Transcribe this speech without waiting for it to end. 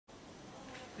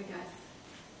Hi guys.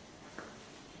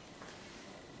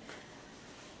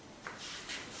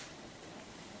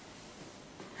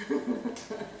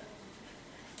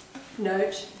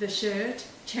 Note the shirt,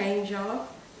 change of.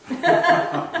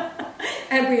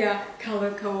 And we are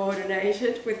colour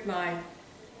coordinated with mine.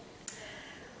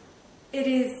 It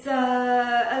is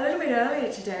a little bit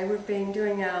earlier today. We've been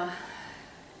doing our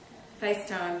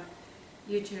FaceTime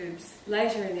YouTubes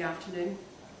later in the afternoon.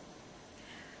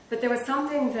 But there was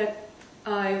something that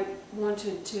I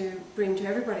wanted to bring to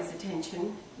everybody's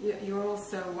attention. You're all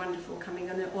so wonderful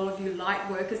coming on, all of you light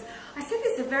workers. I said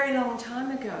this a very long time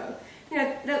ago. You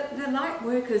know, the light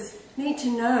workers need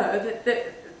to know that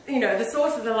the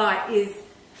source of the light is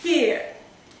here.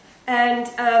 And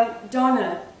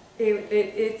Donna,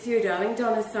 it's you, darling,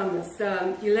 Donna Summers.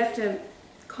 You left a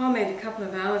comment a couple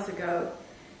of hours ago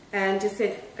and just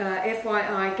said,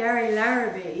 FYI, Gary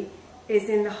Larrabee is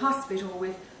in the hospital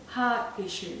with heart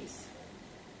issues.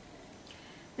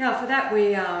 Now, for that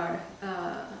we are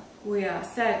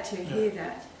sad to hear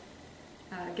that.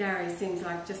 Gary seems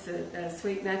like just a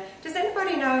sweet man. Does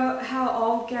anybody know how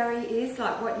old Gary is?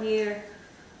 Like what year?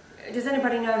 Does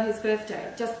anybody know his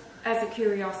birthday? Just as a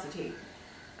curiosity.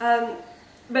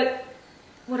 But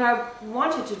what I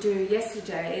wanted to do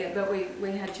yesterday, but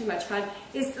we had too much fun,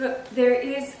 is look, there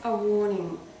is a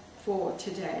warning for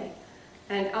today.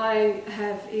 And I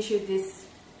have issued this,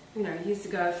 you know, years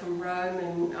ago from Rome,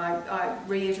 and I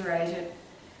reiterate it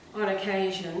on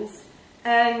occasions.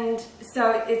 And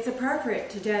so it's appropriate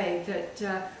today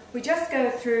that we just go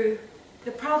through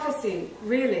the prophecy,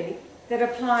 really, that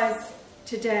applies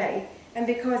today. And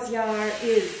because Yah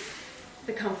is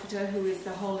the Comforter, who is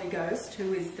the Holy Ghost,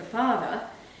 who is the Father,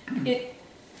 it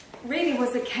really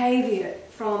was a caveat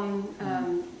from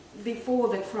before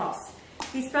the cross.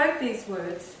 He spoke these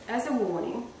words as a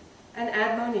warning, an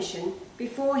admonition,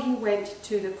 before he went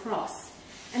to the cross.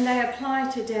 And they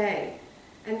apply today.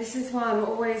 And this is why I'm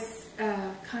always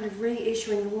kind of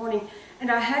reissuing the warning. And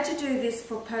I had to do this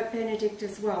for Pope Benedict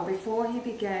as well, before he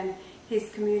began his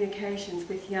communications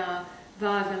with Yah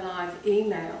via the live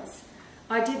emails.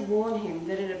 I did warn him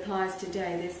that it applies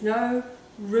today. There's no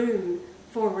room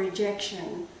for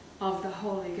rejection of the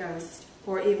Holy Ghost,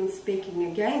 or even speaking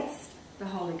against the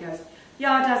Holy Ghost.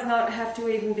 Yah does not have to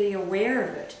even be aware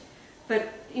of it.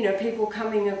 But, you know, people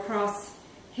coming across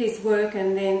his work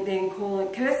and then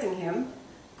cursing him,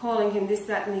 calling him this,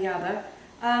 that and the other,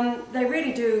 they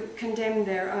really do condemn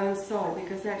their own soul,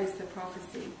 because that is the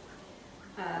prophecy.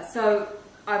 So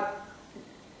I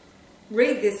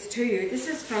read this to you. This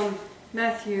is from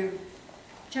Matthew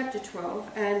chapter 12,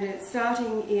 and it's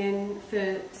starting in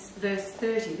verse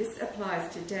 30. This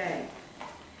applies today.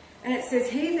 And it says,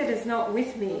 "He that is not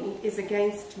with me is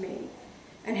against me,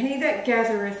 and he that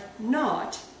gathereth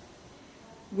not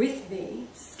with me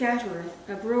scattereth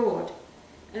abroad."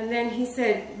 And then he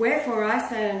said, "Wherefore I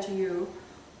say unto you,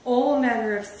 all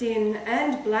manner of sin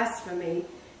and blasphemy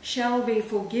shall be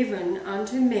forgiven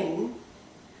unto men,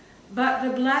 but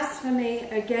the blasphemy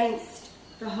against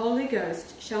the Holy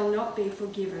Ghost shall not be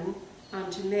forgiven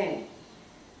unto men."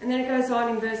 And then it goes on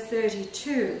in verse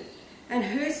 32, "And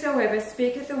whosoever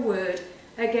speaketh a word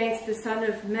against the Son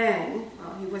of Man,"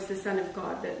 well, he was the Son of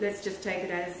God, but let's just take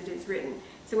it as it is written.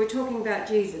 So we're talking about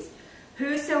Jesus.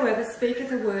 "Whosoever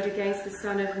speaketh a word against the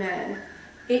Son of Man,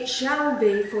 it shall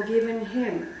be forgiven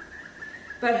him.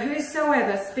 But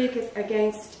whosoever speaketh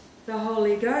against the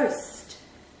Holy Ghost,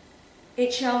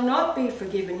 it shall not be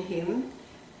forgiven him,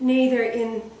 neither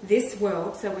in this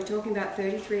world," so we're talking about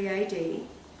 33 AD,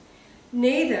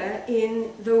 "neither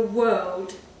in the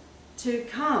world to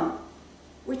come,"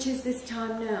 which is this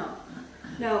time now.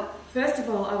 Now, first of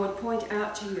all, I would point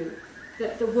out to you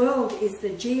that the world is the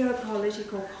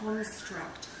geopolitical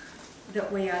construct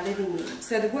that we are living in.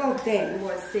 So the world then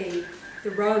was the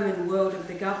Roman world of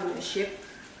the governorship,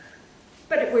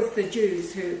 but it was the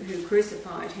Jews who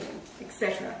crucified him,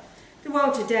 etc. The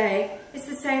world today is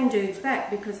the same dudes back,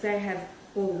 because they have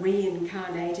all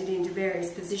reincarnated into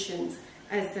various positions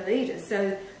as the leaders.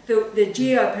 So the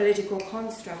geopolitical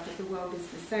construct of the world is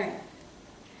the same.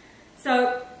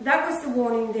 So that was the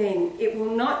warning then. It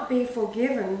will not be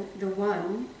forgiven the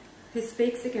one who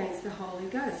speaks against the Holy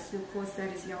Ghost. And of course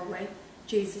that is Yahweh,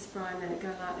 Jesus, Brian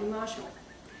Manigo, Lartley Marshall.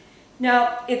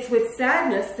 Now, it's with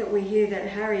sadness that we hear that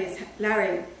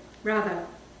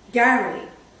Gary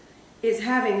is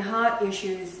having heart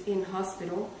issues in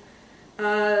hospital.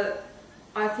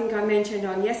 I think I mentioned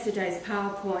on yesterday's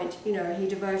PowerPoint, you know, he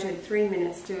devoted 3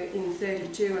 minutes to it in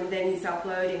 32, and then he's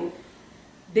uploading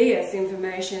BS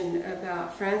information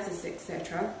about Francis,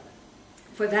 etc.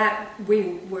 For that,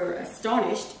 we were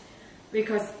astonished.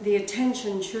 because the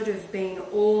attention should have been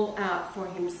all out for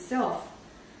himself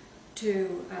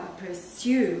to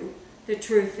pursue the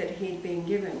truth that he'd been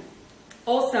given.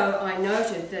 Also, I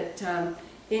noted that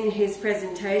in his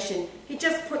presentation, he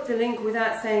just put the link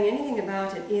without saying anything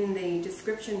about it in the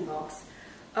description box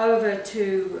over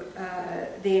to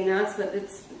the announcement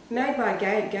that's made by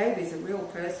Gabe. Gabe is a real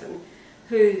person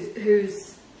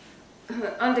who's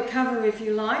undercover, if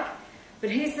you like, but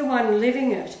he's the one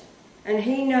living it, and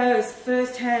he knows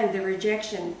firsthand the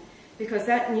rejection, because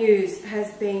that news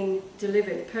has been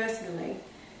delivered personally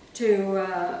to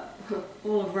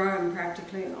all of Rome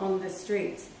practically on the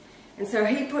streets. And so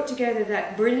he put together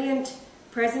that brilliant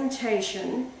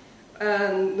presentation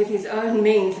with his own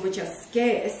means, which are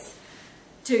scarce,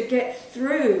 to get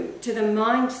through to the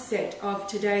mindset of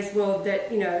today's world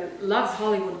that, you know, loves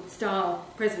Hollywood-style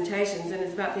presentations and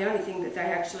is about the only thing that they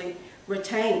actually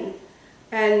retain.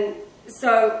 And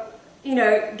so, you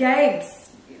know, Gabe's,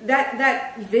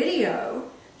 that video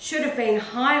should have been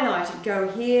highlighted. Go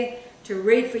here to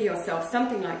read for yourself,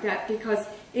 something like that, because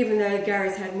even though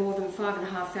Gary's had more than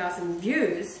 5,500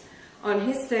 views on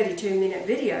his 32-minute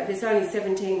video, there's only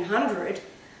 1,700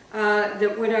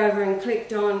 that went over and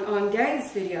clicked on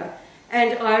Gabe's video.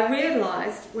 And I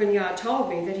realised when Yah told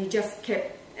me that he just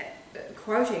kept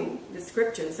quoting the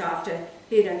scriptures after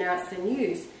he'd announced the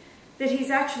news, that he's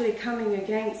actually coming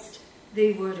against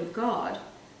the Word of God,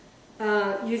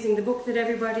 using the book that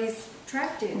everybody's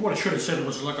trapped in. What I should have said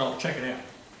was, look, I'll check it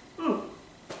out.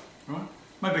 Right?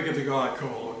 Maybe give the guy a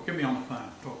call or get me on the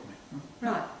phone, talk to me.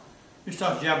 Right. He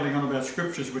starts jabbling on about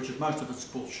scriptures, which is most of it's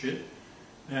bullshit,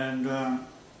 and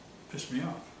pissed me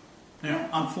off. Now,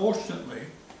 unfortunately,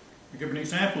 to give an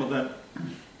example of that,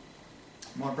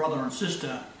 my brother and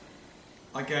sister,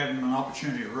 I gave them an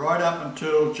opportunity right up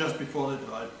until just before they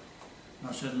died. And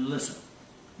I said, listen,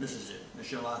 this is it. This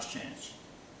is your last chance.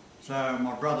 So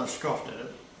my brother scoffed at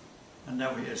it, and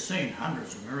now he has seen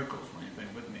hundreds of miracles when he's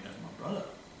been with me as my brother.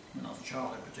 When I was a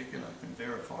child in particular, I can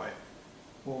verify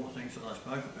all the things that I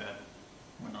spoke about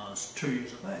when I was 2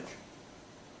 years of age.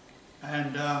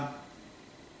 And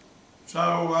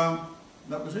so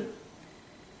that was it.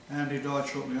 And he died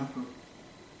shortly after.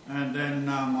 And then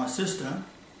my sister,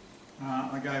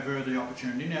 I gave her the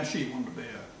opportunity. Now she wanted to be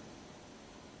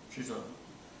she's a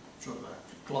sort of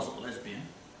a closet lesbian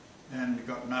and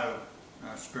got no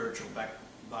spiritual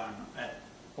backbone at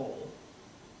all.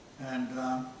 And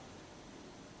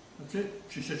that's it.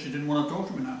 She said she didn't want to talk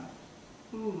to me no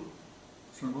more.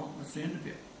 So, well, that's the end of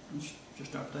it. And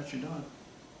just after that she died.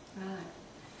 Right.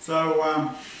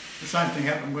 So the same thing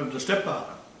happened with the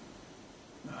stepfather.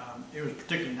 He was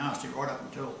particularly nasty right up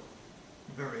until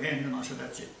the very end, and I said,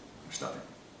 that's it, stuff it.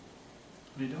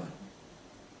 And he died.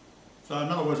 So in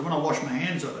other words, when I wash my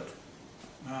hands of it,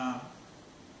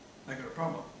 they got a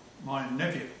problem. My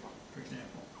nephew, for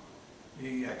example,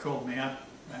 he called me up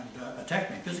and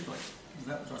attacked me physically.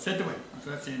 I said to him, I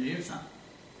said, that's the end of you, son.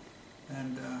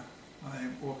 And I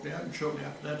walked out, and shortly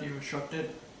after that he was shot dead.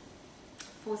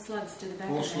 4 slugs to the back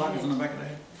of the head. 4 slugs in the back of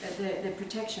the head. The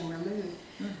protection removed.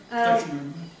 Yeah, protection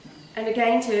removed. And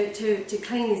again, to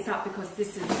clean this up, because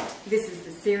this is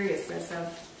the seriousness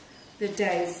of the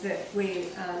days that we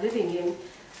are living in.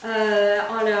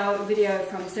 On our video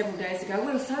from several days ago,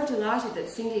 we were so delighted that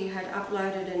Cindy had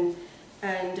uploaded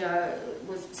and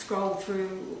was scrolled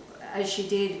through as she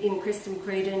did in Christum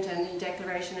Credent and in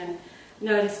Declaration and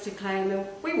Notice to Claim, and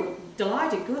we were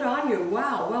delighted. Good on you!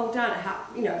 Wow, well done! How,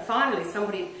 you know, finally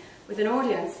somebody with an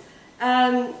audience.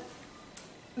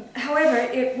 However,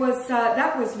 it was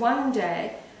that was one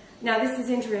day. Now this is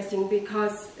interesting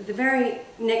because the very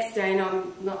next day,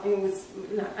 and it was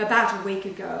about a week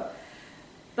ago,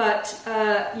 but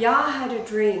Yah had a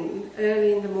dream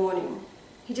early in the morning.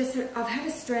 He just said, I've had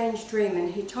a strange dream, and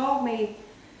he told me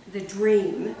the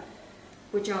dream,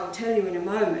 which I'll tell you in a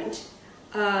moment.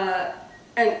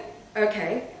 And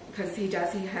okay, because he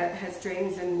has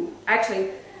dreams, and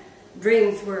actually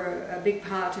dreams were a big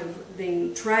part of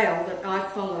the trail that I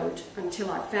followed until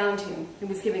I found him. He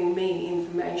was giving me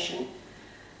information.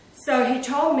 So he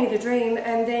told me the dream,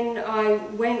 and then I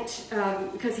went,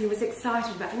 because he was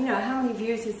excited about, you know, how many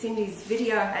views has Cindy's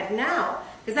video had now?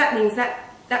 Because that means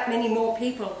that many more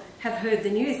people have heard the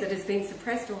news that has been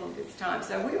suppressed all of this time.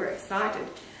 So we were excited.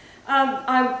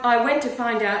 I went to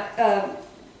find out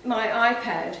my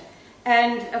iPad,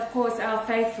 and of course our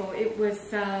faithful, it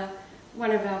was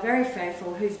one of our very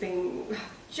faithful who's been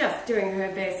just doing her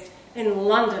best in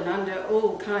London under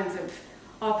all kinds of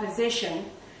opposition.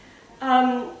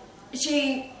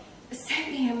 She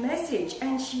sent me a message,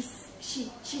 and she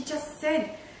just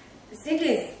said,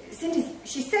 Cindy's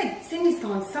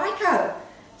gone psycho.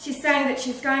 she's saying that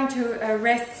she's going to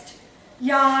arrest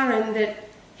Yar and that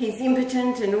he's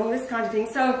impotent and all this kind of thing.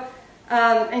 So,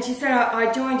 and she said,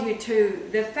 I joined you to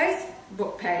the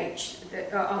Facebook page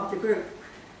of the group.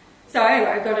 So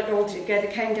anyway, I got it all together,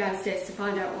 came downstairs to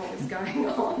find out what was going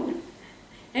on.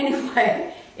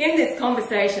 Anyway, in this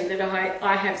conversation that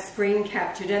I have screen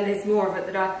captured, and there's more of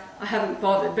it that I haven't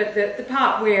bothered, but the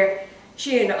part where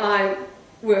she and I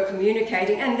were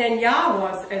communicating, and then Yar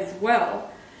was as well,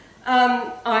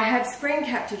 I have screen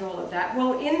captured all of that.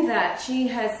 Well, in that, she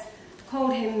has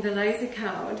called him the lazy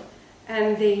coward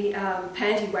and the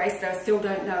panty waist, I still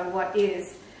don't know what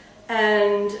is,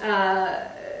 and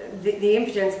the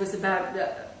impotence was about,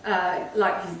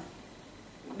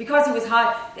 because he was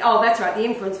high. Oh, that's right, the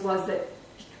inference was that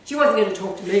she wasn't going to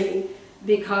talk to me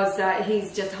because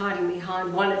he's just hiding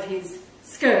behind one of his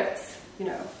skirts, you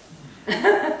know.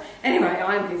 Anyway,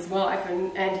 I'm his wife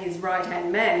and his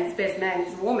right-hand man, his best man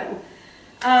is a woman.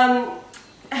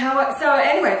 So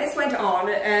anyway, this went on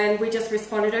and we just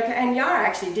responded, okay, and Yara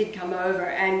actually did come over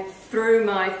and through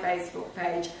my Facebook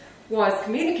page was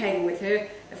communicating with her.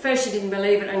 At first she didn't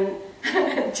believe it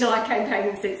until I came back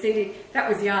and said, Cindy, that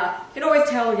was Yar. You can always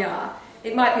tell Yar.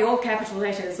 It might be all capital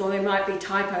letters or there might be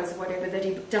typos or whatever that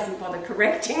he doesn't bother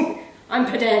correcting. I'm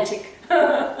pedantic.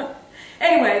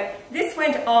 Anyway, this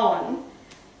went on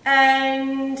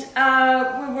and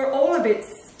we were all a bit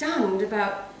stunned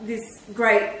about this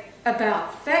great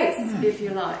about face, if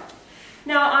you like.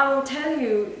 Now, I will tell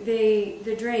you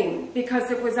the dream, because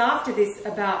it was after this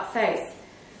about face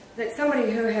that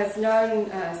somebody who has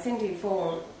known Cindy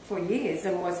for years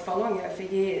and was following her for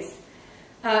years,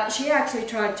 she actually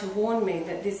tried to warn me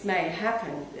that this may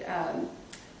happen.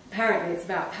 Apparently it's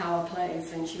about power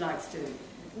plays and she likes to,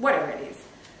 whatever it is.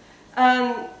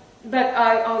 But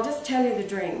I'll just tell you the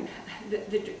dream.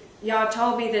 Yar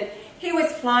told me that he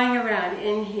was flying around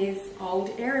in his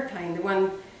old aeroplane, the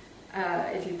one,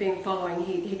 if you've been following,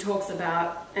 he talks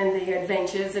about, and the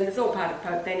adventures, and it's all part of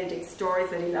Pope Benedict's stories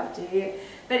that he loved to hear.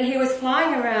 But he was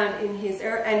flying around in his,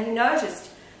 and he noticed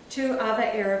two other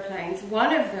aeroplanes.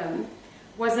 One of them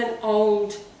was an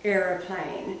old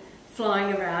aeroplane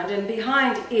flying around, and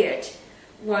behind it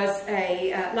was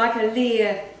like a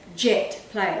Lear jet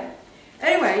plane.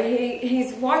 Anyway,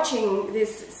 he's watching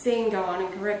this scene go on,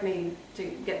 and correct me to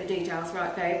get the details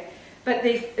right, babe, but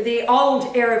the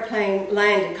old aeroplane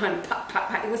landed, kind of pop, pop,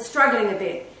 pop. It was struggling a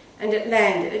bit, and it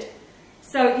landed.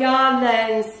 So Yar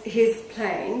lands his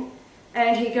plane,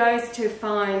 and he goes to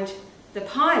find the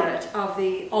pilot of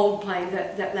the old plane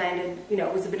that landed. You know,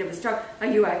 it was a bit of a struggle. Are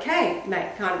you okay,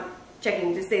 mate? Kind of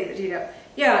checking to see that, you know,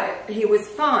 yeah, he was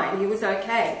fine, he was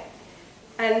okay.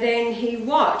 And then he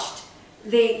watched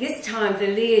this time the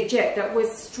Lear jet that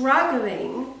was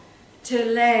struggling to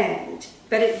land,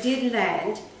 but it did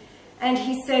land, and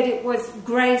he said it was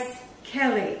Grace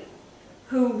Kelly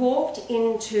who walked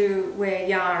into where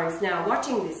Yar is now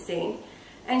watching this scene,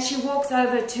 and she walks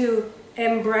over to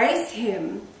embrace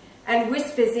him and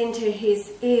whispers into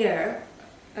his ear,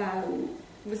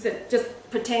 was it just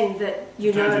pretend that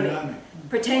you know me.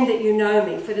 Pretend that you know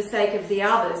me for the sake of the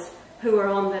others who are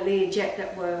on the Lear jet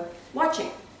that were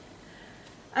watching.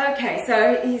 Okay,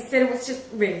 so he said it was just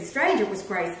really strange. It was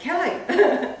Grace Kelly.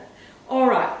 All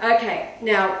right, okay.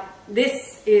 Now,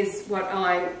 this is what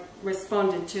I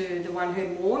responded to the one who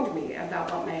warned me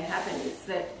about what may happen is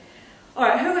that, all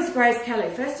right, who was Grace Kelly?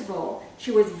 First of all,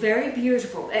 she was very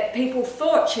beautiful. People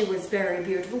thought she was very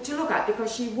beautiful to look at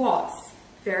because she was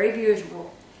very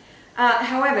beautiful.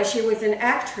 However, she was an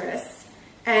actress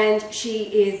and she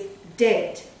is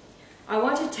dead. I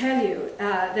want to tell you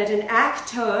that an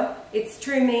actor, its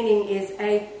true meaning is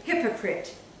a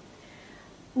hypocrite.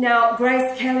 Now,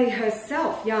 Grace Kelly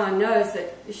herself, Yar knows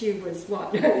that she was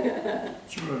what?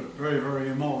 She was a very, very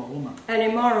immoral woman. An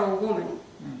immoral woman.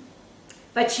 Mm.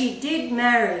 But she did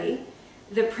marry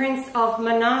the Prince of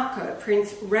Monaco,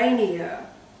 Prince Rainier.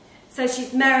 So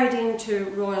she's married into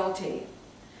royalty.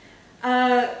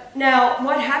 Now,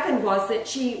 what happened was that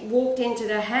she walked into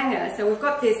the hangar. So we've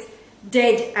got this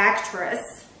dead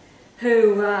actress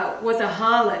who was a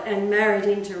harlot and married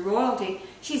into royalty.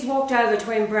 She's walked over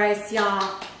to embrace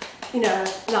Yar, you know,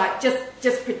 like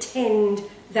just pretend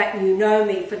that you know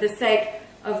me for the sake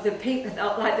of the people,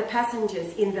 like the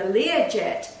passengers in the Lear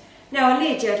jet. Now a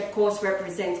Lear jet of course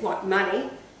represents what?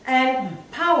 Money and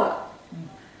power.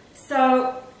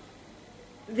 So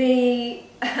the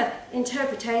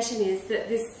interpretation is that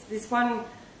this one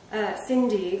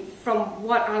Cindy, from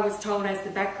what I was told as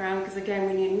the background, because again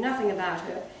we knew nothing about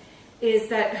her, is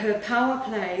that her power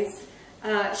plays,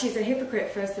 she's a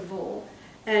hypocrite first of all,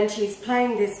 and she's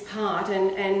playing this part,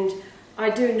 and I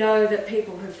do know that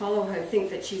people who follow her think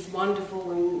that she's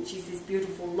wonderful and she's this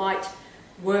beautiful light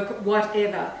work,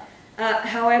 whatever.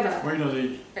 However, Queen of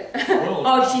the world.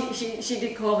 oh, she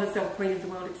did call herself Queen of the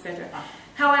World, etc.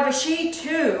 However, she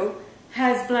too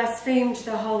has blasphemed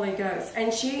the Holy Ghost,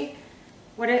 and she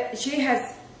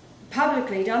has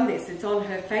publicly done this. It's on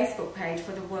her Facebook page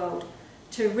for the world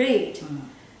to read.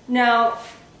 Now,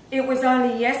 it was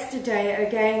only yesterday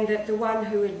again that the one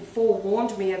who had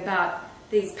forewarned me about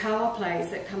these power plays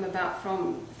that come about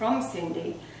from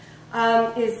Cindy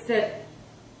is that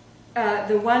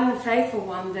the one faithful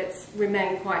one that's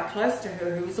remained quite close to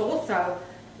her, who is also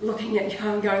looking at you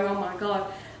and going, oh my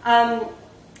God, has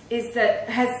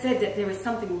said that there is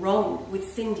something wrong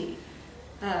with Cindy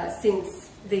since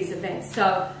these events.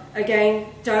 So again,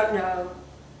 don't know,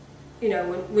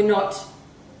 we're not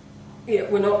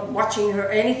watching her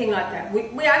or anything like that.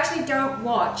 We actually don't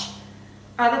watch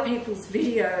other people's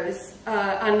videos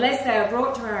unless they are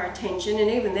brought to our attention,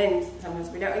 and even then sometimes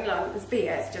we don't. It's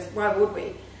BS, just why would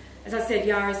we? As I said,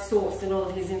 Yara's source and all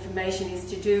of his information is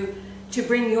to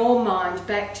bring your mind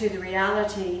back to the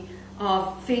reality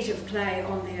of feet of clay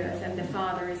on the earth, and the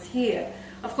Father is here.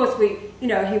 Of course, he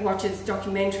watches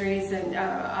documentaries and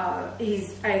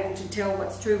he's able to tell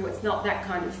what's true, what's not, that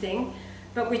kind of thing.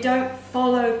 But we don't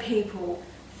follow people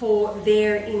for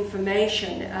their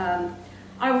information.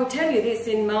 I will tell you this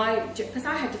because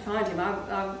I had to find him.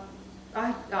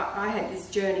 I had this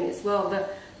journey as well.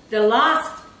 The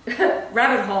last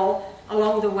rabbit hole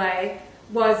along the way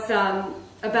was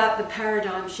about the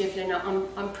paradigm shift, and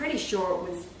I'm pretty sure it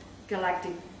was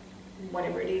galactic,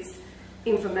 whatever it is,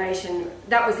 information.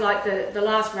 That was like the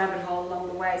last rabbit hole along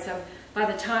the way. So by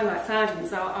the time I found him,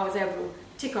 I was able to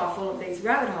tick off all of these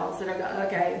rabbit holes, and I go,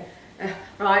 okay,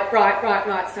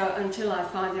 right. So until I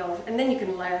find the old, and then you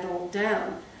can lay it all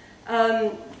down.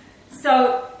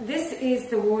 So this is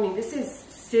the warning. This is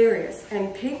serious,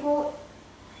 and people,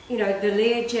 the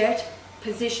Learjet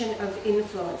position of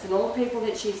influence, and all the people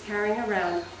that she's carrying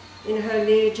around in her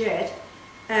Learjet,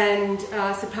 and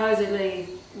supposedly,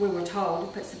 we were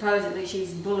told, but supposedly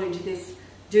she's bullied this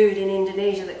dude in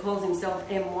Indonesia that calls himself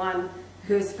M1,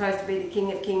 who's supposed to be the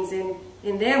king of kings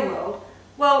in their world.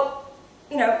 Well,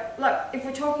 like if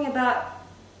we're talking about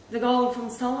the gold from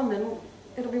Solomon,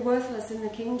 it'll be worthless in the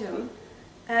kingdom,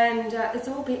 and it's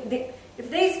all if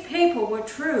these people were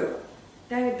true,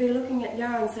 they would be looking at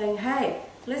Yara and saying, hey,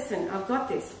 listen, I've got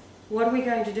this. What are we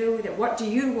going to do with it? What do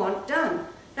you want done?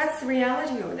 That's the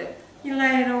reality of it. You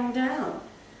lay it all down.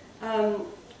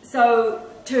 So,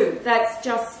 too, that's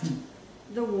just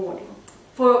the warning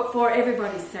for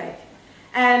everybody's sake.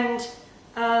 And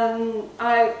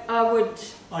I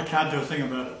can't do a thing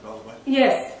about it, by the way.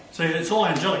 Yes. See, it's all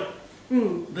angelic.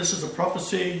 This is a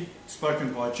prophecy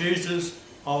spoken by Jesus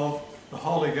of the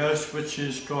Holy Ghost, which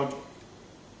is God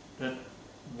that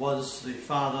was the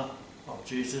Father of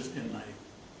Jesus in the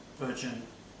virgin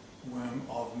womb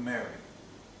of Mary.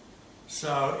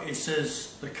 So it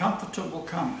says, the Comforter will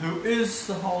come, who is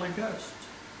the Holy Ghost.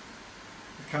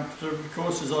 The Comforter, of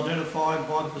course, is identified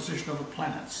by the position of the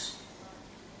planets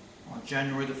on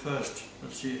January the 1st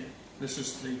this year. This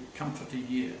is the Comforter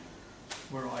year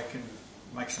where I can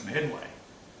make some headway,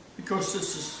 because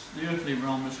this is the earthly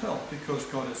realm is hell, because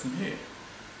God isn't here.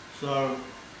 So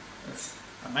it's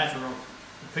a matter of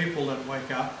the people that wake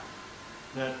up,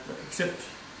 that accept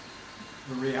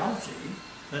the reality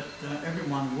that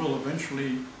everyone will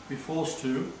eventually be forced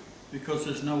to, because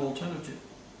there's no alternative.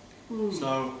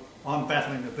 So I'm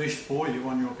battling the beast for you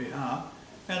on your behalf,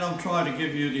 and I'm trying to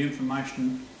give you the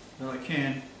information that I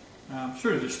can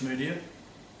through this media,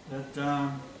 that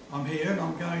I'm here and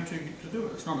I'm going to do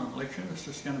it. It's not an election, it's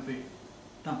just going to be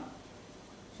done.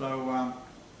 So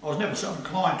I was never so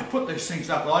inclined to put these things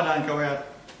up. I don't go out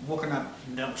walking up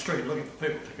and down the street looking for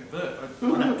people to convert. I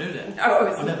don't do that.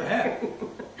 I never have.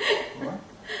 All right?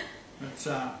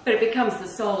 But it becomes the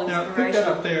soul inspiration. Now, pick that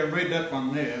up there and read that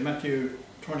one there, Matthew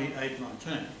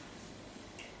 28:19.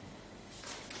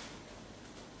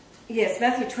 Yes,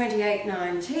 Matthew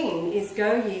 28:19 is,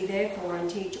 go ye therefore and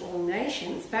teach all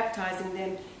nations, baptizing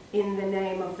them in the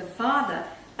name of the Father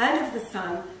and of the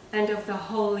Son and of the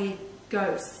Holy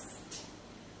Ghost.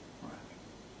 Right.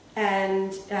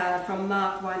 And from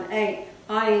Mark 1:8,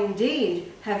 I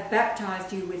indeed have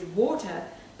baptized you with water,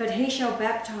 but he shall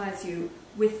baptize you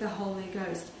with the Holy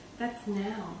Ghost. That's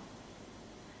now.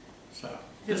 So,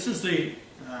 this is the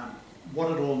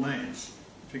what it all means.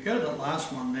 If you go to the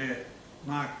last one there,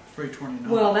 Mark 3:29.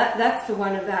 Well, that's the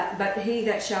one of that. But he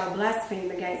that shall blaspheme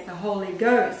against the Holy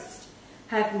Ghost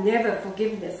hath never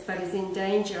forgiveness, but is in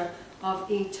danger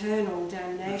of eternal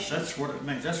damnation. That's what it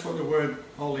means. That's what the word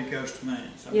Holy Ghost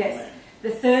means. Yes. the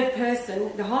third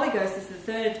person, the Holy Ghost is the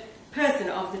third person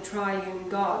of the triune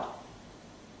God.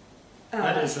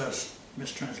 That is a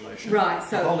mistranslation. Right,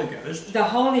 so the Holy Ghost. The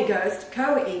Holy Ghost,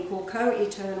 co-equal,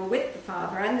 co-eternal with the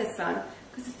Father and the Son,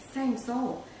 because it's the same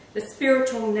soul. The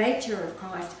spiritual nature of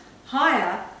Christ,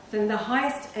 higher than the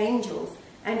highest angels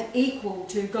and equal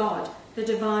to God, the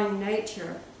divine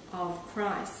nature of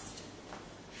Christ.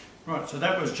 Right, so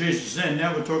that was Jesus then.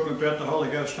 Now we're talking about the Holy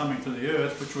Ghost coming to the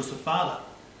earth, which was the Father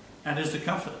and is the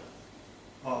comforter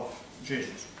of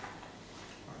Jesus.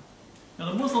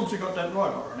 Now the Muslims have got that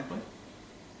right, ironically.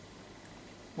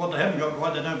 What they haven't got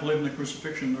right, they don't believe in the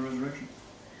crucifixion and the resurrection.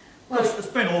 Well, it's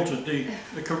been altered, the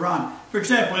Quran. For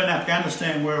example, in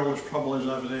Afghanistan, where all this trouble is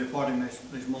over there fighting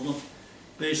these Muslims,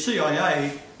 the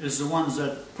CIA is the ones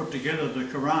that put together the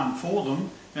Quran for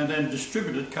them and then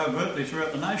distribute it covertly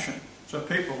throughout the nation. So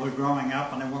people who are growing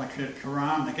up and they want to get a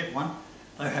Quran, they get one,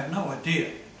 they have no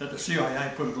idea that the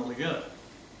CIA put it all together.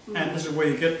 And this is where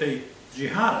you get the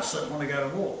jihadists that want to go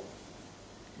to war.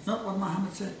 Is that what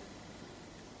Muhammad said?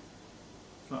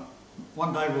 So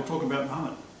one day we'll talk about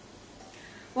Muhammad.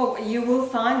 Well, you will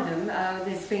find them.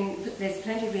 There's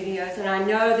plenty of videos, and I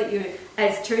know that you,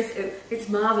 as truth, it's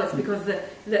marvellous because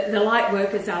the light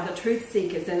workers are the truth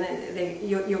seekers, and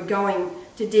you're going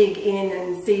to dig in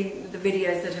and see the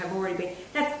videos that have already been.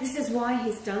 This is why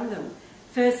he's done them.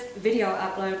 First video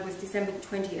upload was December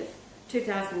 20th,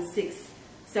 2006.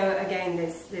 So again,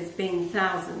 there's been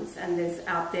thousands, and there's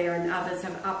out there, and others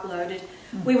have uploaded.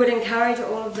 We would encourage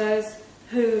all of those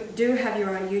who do have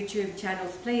your own YouTube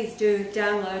channels, please do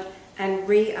download and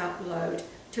re-upload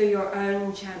to your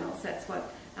own channels. That's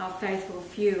what our faithful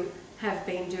few have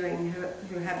been doing,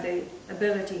 who have the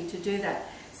ability to do that.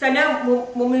 So now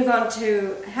we'll move on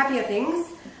to happier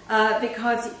things,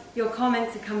 because your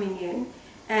comments are coming in.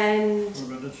 And what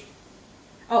about this?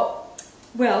 oh,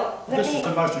 well, This is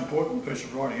the most important piece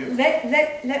of writing ever.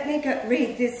 let me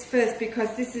read this first,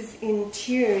 because this is in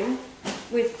tune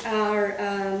with our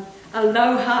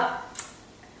aloha,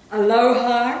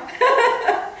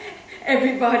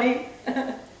 everybody,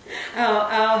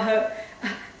 our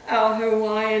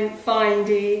Hawaiian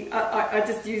findee. I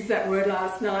just used that word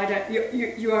last night.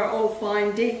 You are all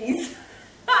findees.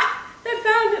 They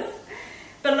found us.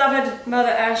 Beloved Mother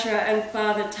Asha and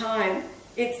Father Time,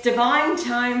 it's divine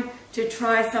time to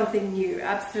try something new.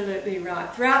 Absolutely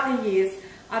right. Throughout the years,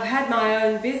 I've had my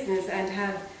own business and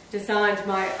have designed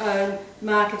my own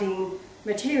marketing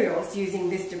materials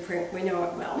using Vistaprint. We know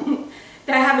it well.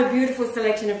 They have a beautiful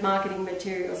selection of marketing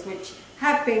materials which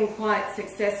have been quite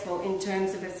successful in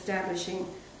terms of establishing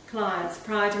clients.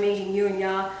 Prior to meeting you and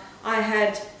Yah, I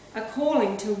had a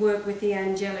calling to work with the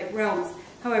angelic realms.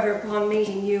 However, upon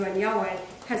meeting you and Yahweh, it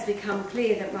has become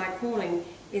clear that my calling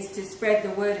is to spread the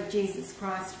word of Jesus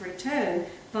Christ's return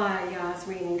via Yah's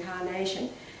reincarnation.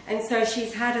 And so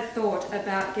she's had a thought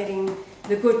about getting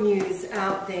the good news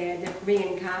out there, that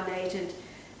reincarnated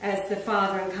as the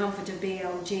Father and Comforter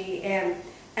BLGM,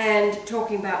 and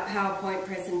talking about PowerPoint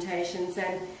presentations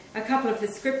and a couple of the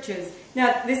scriptures.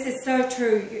 Now, this is so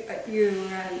true,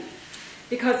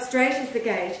 because straight is the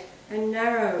gate and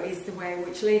narrow is the way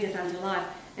which leadeth unto life,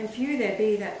 and few there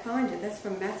be that find it. That's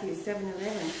from Matthew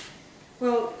 7:11.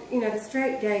 Well, you know, the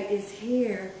straight gate is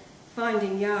here,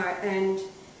 finding Yah and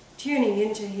tuning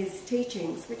into his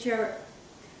teachings, which are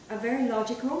very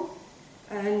logical,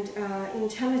 and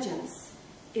intelligence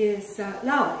is,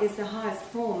 love is the highest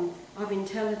form of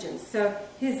intelligence. So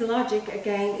his logic,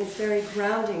 again, is very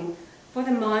grounding for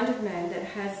the mind of man that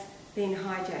has been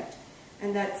hijacked.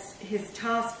 And that's his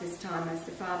task this time, as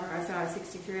the Father, Isaiah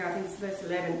 63, I think it's verse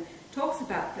 11, talks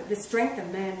about. That the strength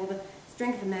of man, well, the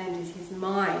strength of man is his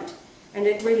mind. And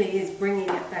it really is bringing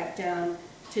it back down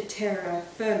to terra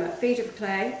firma, feet of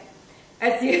clay.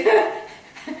 As you,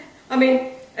 I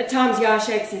mean, at times Yah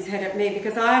shakes his head at me,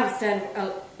 because I understand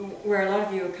where a lot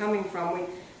of you are coming from.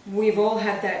 We've all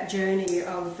had that journey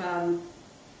of,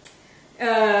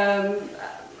 I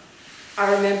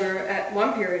remember at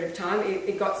one period of time,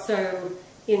 it got so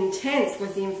intense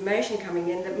with the information coming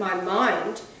in that my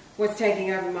mind was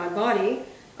taking over my body.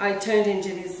 I turned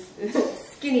into this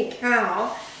skinny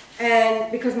cow,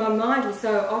 and because my mind was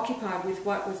so occupied with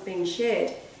what was being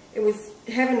shared, it was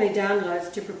heavenly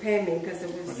downloads to prepare me, because it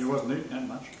was... But you wasn't eating that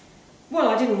much. Well,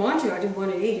 I didn't want to. I didn't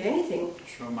want to eat anything.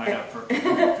 Sure made up for it.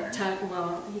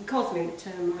 Well, he calls me the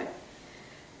termite.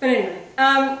 But anyway,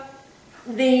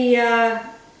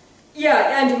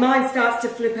 yeah, and your mind starts to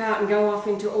flip out and go off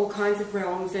into all kinds of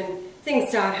realms, and things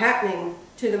start happening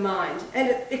to the mind. And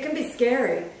it can be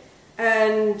scary.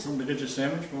 And Somebody get your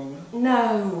sandwich while we're there?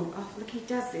 no, oh look, he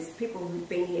does this. People who've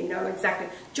been here know exactly.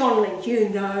 John Link, you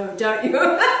know, don't you?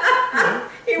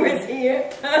 He was here.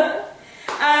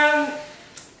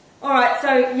 All right,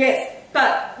 so yes,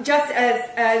 but just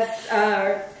as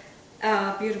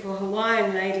our beautiful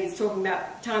Hawaiian lady is talking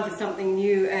about time for something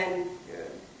new and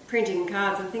printing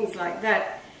cards and things like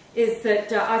that, is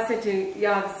that I said to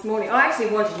Yah this morning, I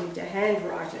actually wanted him to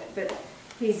handwrite it, but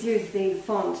he's used the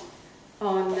font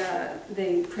on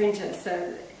the printer,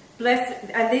 so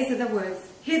blessed, and these are the words,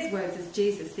 his words as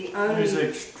Jesus, the only... It is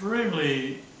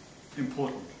extremely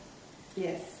important.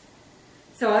 Yes.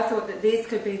 So I thought that these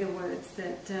could be the words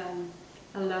that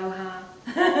Aloha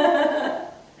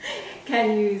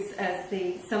can use as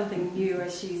the something new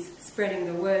as she's spreading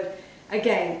the word.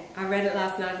 Again, I read it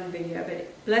last night in the video,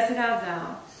 but blessed art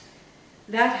thou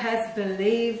that has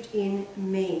believed in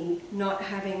me, not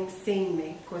having seen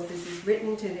me. Of course, this is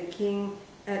written to the king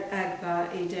at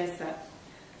Agbar Edessa.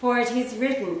 For it is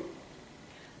written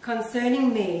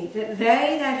concerning me that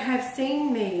they that have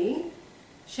seen me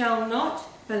shall not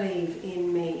believe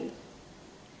in me,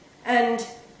 and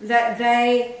that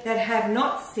they that have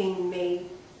not seen me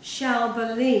shall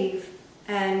believe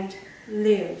and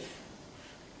live.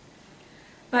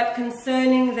 But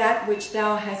concerning that which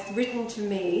thou hast written to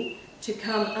me, to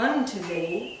come unto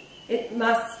thee, it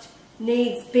must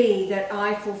needs be that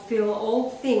I fulfill all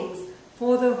things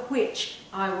for the which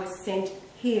I was sent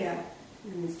here.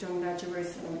 And he's talking about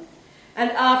Jerusalem. And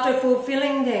after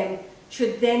fulfilling them,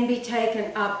 should then be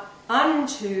taken up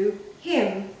unto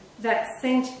him that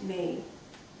sent me.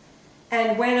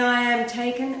 And when I am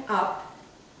taken up,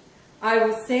 I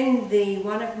will send thee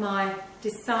one of my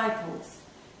disciples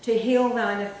to heal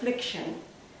thine affliction,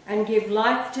 and give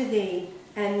life to thee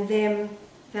and them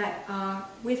that are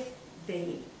with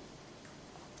thee.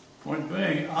 Point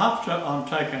being, after I'm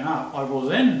taken up, I will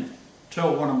then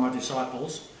tell one of my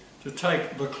disciples to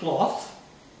take the cloth,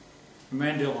 the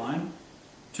mandelion,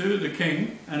 to the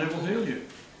king, and it will heal you.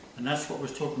 And that's what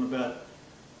was talking about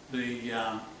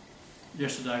the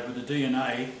yesterday with the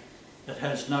DNA that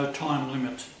has no time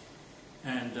limit,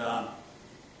 and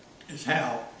is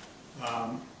how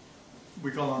we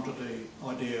got onto the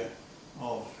idea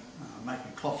of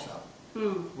making cloths up,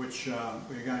 which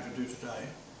we're going to do today.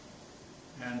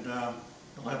 And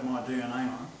it'll have my DNA on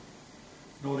it.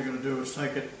 And all you're going to do is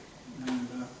take it and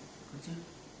that's it.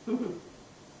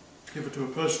 Give it to a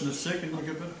person that's sick and they'll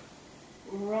get better.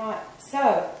 Right,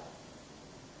 so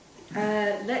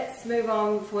let's move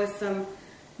on for some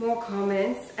more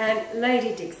comments. And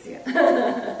Lady Dixia.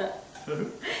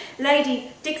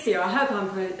 Lady Dixia, I hope I'm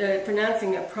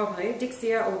pronouncing it properly.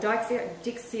 Dixia or Dixia,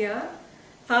 Dixia,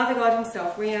 Father God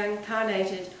himself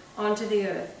reincarnated onto the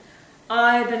earth.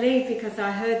 I believe because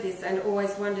I heard this and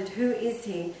always wondered, who is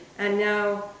he? And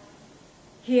now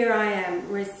here I am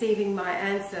receiving my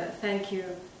answer. Thank you,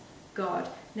 God.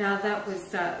 Now that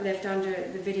was left under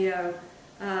the video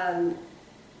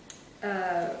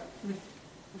with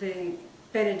the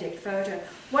Benedict photo.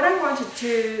 What I wanted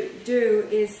to do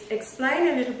is explain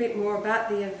a little bit more about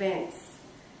the events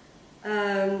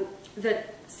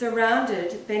that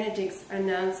surrounded Benedict's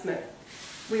announcement.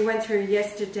 We went through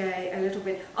yesterday a little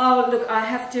bit. Oh, look, I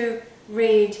have to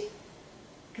read,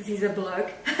 because he's a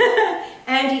bloke.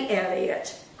 Andy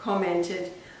Elliott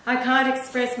commented, I can't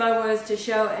express my words to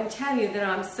show and tell you that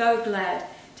I'm so glad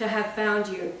to have found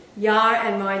you, Yar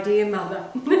and my dear mother.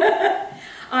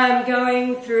 I'm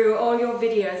going through all your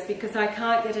videos because I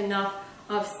can't get enough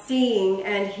of seeing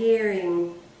and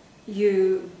hearing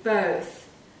you both.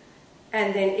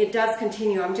 And then it does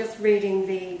continue. I'm just reading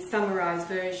the summarized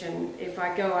version. If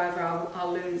I go over,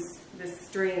 I'll lose the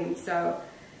stream. So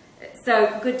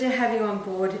good to have you on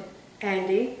board,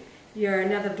 Andy. You're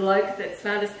another bloke that's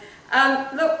found us.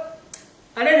 Look,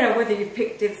 I don't know whether you've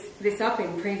picked this up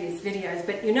in previous videos,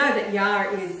 but you know that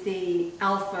Yar is the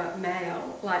alpha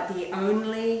male, like the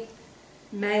only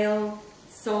male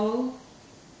soul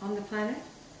on the planet.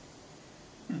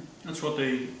 That's what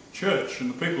the church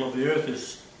and the people of the earth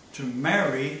is, to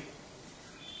marry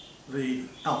the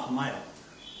alpha male.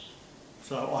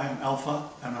 So I am Alpha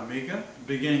and Omega,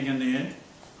 beginning and the end,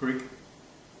 Greek.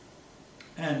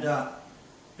 And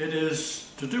it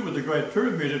is to do with the Great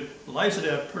Pyramid. It lays it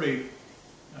out pretty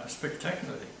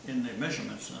spectacularly in the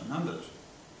measurements and the numbers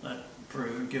that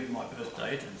prove, give my birth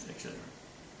date, etc.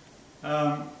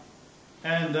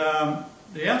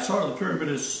 The outside of the pyramid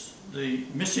is the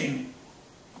missing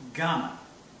garment.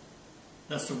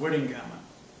 That's the wedding garment.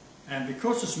 And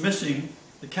because it's missing,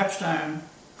 the capstone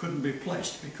couldn't be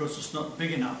placed because it's not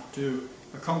big enough to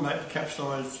accommodate the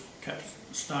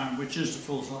capstone, which is the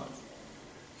full size.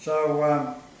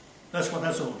 So that's what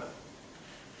that's all about.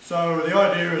 So the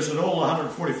idea is that all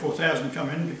 144,000 come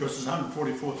in because there's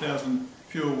 144,000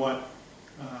 pure white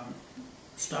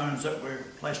stones that were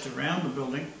placed around the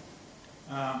building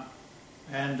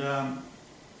and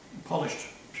polished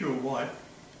pure white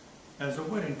as a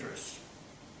wedding dress.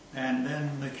 And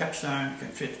then the capstone can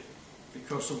fit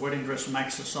because the wedding dress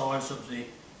makes the size of the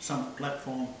summit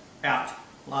platform out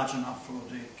large enough for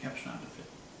the capstone to fit.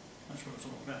 That's what it's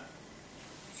all about.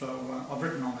 So I've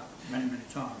written on it many, many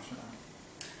times.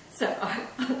 So I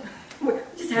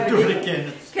just have do it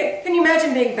again. Can you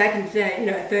imagine being back in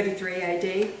today, 33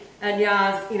 AD, and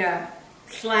Yah's,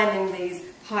 slamming these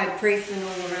high priests and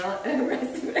all the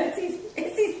rest of it as he's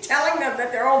telling them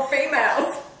that they're all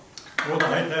females. Well, they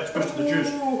hate that, especially the Jews.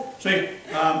 See,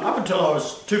 up until I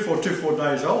was 24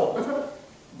 days old,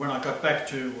 when I got back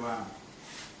to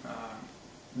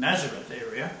Nazareth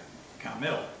area,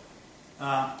 Carmel,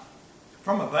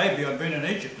 from a baby I'd been in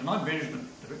Egypt, and I'd been to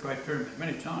the Great Pyramid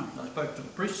many times. I spoke to the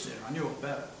priests there, I knew all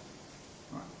about it.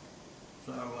 Right.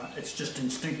 So it's just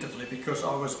instinctively, because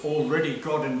I was already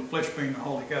God in the flesh, being the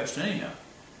Holy Ghost anyhow,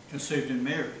 conceived in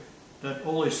Mary, that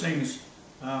all these things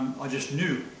I just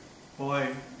knew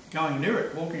by going near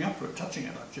it, walking up to it, touching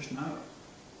it. I just know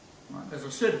it. Right. As I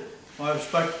said, I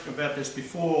spoke about this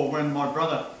before when my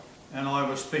brother and I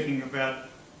were speaking about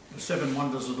the 7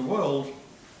 wonders of the world,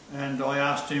 and I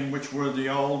asked him which were the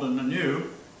old and the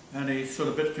new, and he sort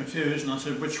of a bit confused, and I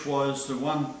said which was the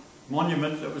one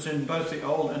monument that was in both the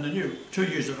old and the new, 2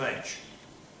 years of age.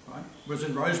 Right? It was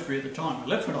in Rosebery at the time. I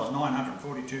left when I was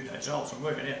 942 days old, so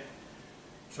work it out.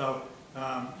 So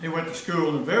he went to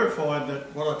school and verified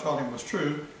that what I told him was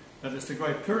true, that it's the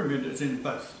Great Pyramid is in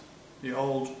both the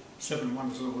old 7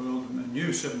 wonders of the world and the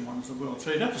new 7 wonders of the world.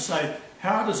 So you'd have to say,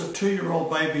 how does a 2-year-old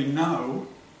baby know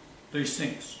these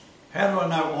things? How do I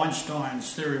know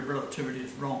Einstein's theory of relativity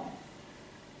is wrong?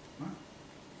 Right?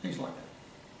 Things like that.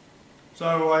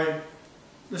 So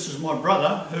this is my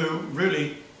brother who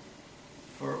really,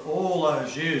 for all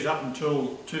those years up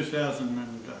until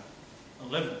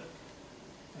 2011,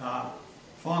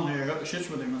 finally I got the shits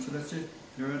with him. I said, that's it,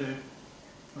 you're out here.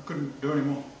 I couldn't do any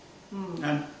more.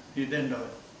 And he then died.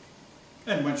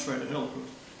 And went straight to hell, of course.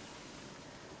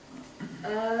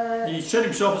 He set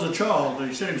himself as a child.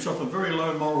 He set himself a very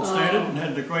low moral standard and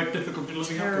had a great difficulty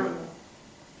living up to it.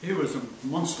 He was a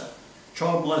monster.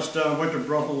 Child molester, went to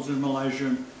brothels in Malaysia,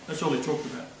 and that's all he talked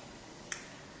about.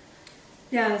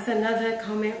 Yeah, there's another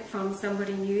comment from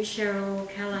somebody new, Cheryl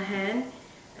Callahan.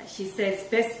 She says,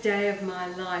 best day of my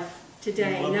life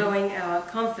today, knowing our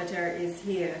comforter is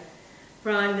here.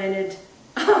 Brian Leonard,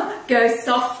 go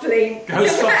softly. Go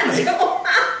softly.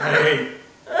 Hey.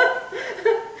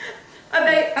 Are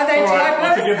they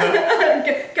right,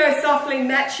 typos? Go softly,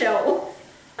 Matt Shell.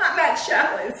 Matt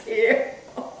Shell is here.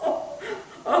 All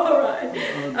right.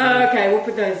 Okay, we'll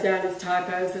put those down as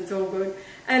typos. It's all good.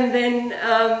 And then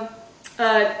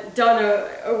Donna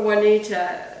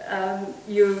Juanita,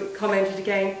 you commented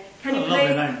again. Can you please?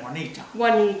 Lovely name, Juanita.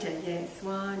 Juanita, yes,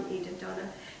 Juanita,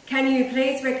 Donna. Can you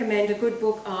please recommend a good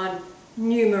book on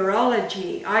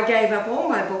numerology? I gave up all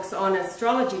my books on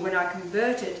astrology when I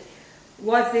converted.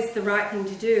 Was this the right thing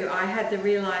to do? I had the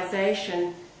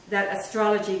realization that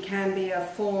astrology can be a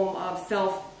form of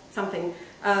something.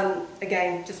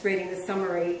 Again, just reading the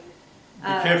summary. Be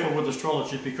careful with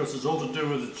astrology because it's all to do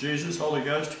with Jesus, Holy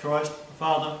Ghost, Christ, the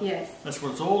Father. Yes. That's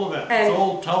what it's all about. It's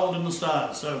all told in the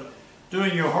stars. So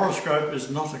doing your horoscope is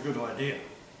not a good idea.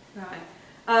 Right.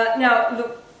 Now,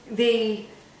 look,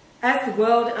 as the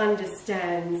world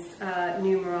understands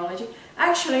numerology,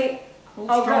 actually...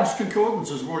 Well, Strong's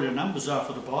Concordance is where your numbers are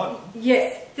for the Bible.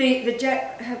 Yes. Can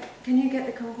you get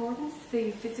the concordance?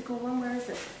 The physical one? Where is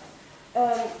it?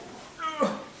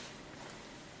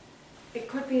 It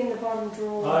could be in the bottom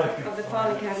drawer of the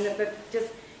filing cabinet, but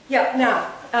just... Yeah,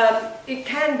 now, it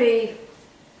can be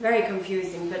very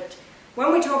confusing, but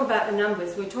when we talk about the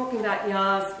numbers, we're talking about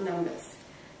Yah's numbers.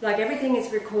 Like everything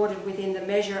is recorded within the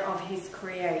measure of his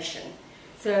creation.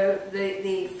 So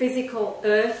the physical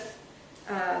earth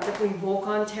that we walk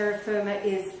on, terra firma,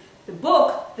 is the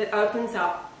book that opens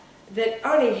up that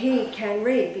only he can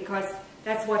read because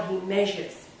that's what he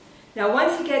measures. Now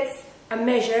once he gets a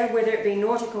measure, whether it be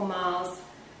nautical miles,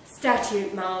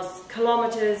 statute miles,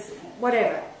 kilometres,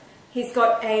 whatever, he's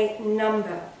got a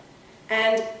number.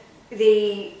 And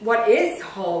what is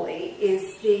holy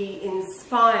is the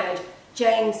inspired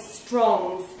James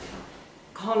Strong's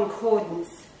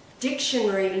Concordance,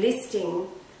 dictionary listing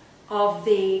of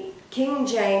the King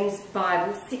James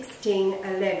Bible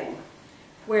 1611,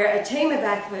 where a team of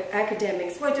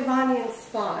academics were divinely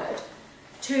inspired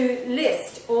to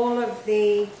list all of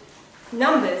the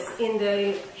numbers in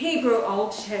the Hebrew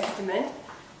Old Testament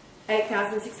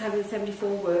 8,674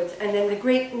 words, and then the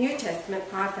Greek New Testament,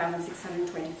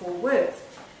 5,624 words.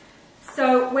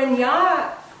 So when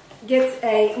Yah gets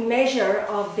a measure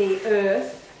of the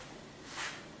earth,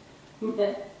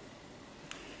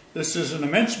 this is an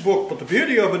immense book, but the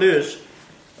beauty of it is,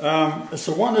 it's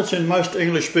the one that's in most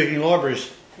English-speaking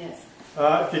libraries. yes,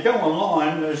 If you go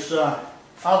online, there's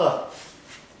other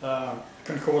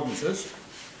concordances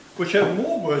which have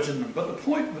more words in them, but the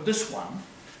point with this one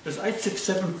is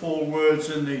 8,674 words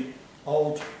in the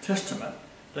Old Testament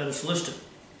that is listed.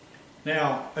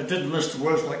 Now, it didn't list the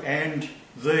words like and,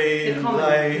 thee, and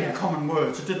they, the common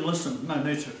words. It didn't list them, no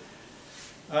need to.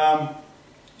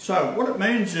 So what it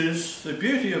means is, the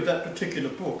beauty of that particular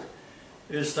book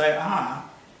is they are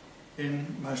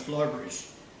in most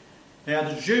libraries. Now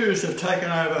the Jews have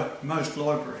taken over most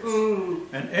libraries,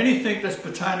 and anything that's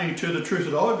pertaining to the truth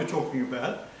that I'll be talking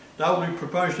about, they'll be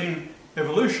promoting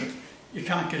evolution. You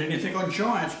can't get anything on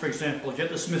giants, for example. Yet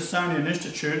the Smithsonian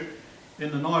Institute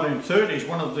in the 1930s,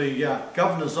 one of the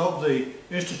governors of the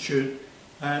institute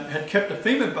had kept a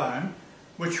femur bone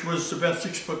which was about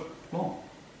 6 foot long,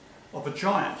 of a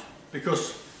giant,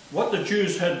 because what the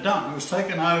Jews had done was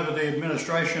taken over the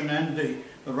administration and the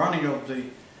running of the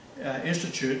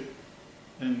institute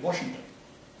in Washington.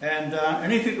 And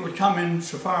anything that would come in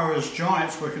so far as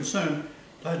giants were concerned,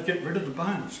 they'd get rid of the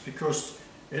bones, because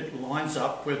it lines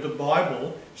up with the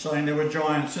Bible saying there were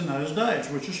giants in those days,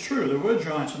 which is true, there were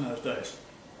giants in those days.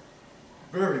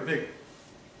 Very big.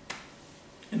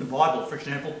 In the Bible, for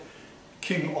example,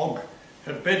 King Og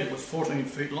had a bed that was 14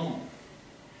 feet long.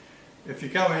 If you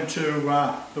go into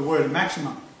the word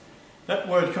maximum, that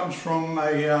word comes from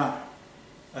a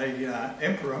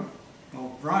emperor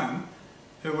of Rome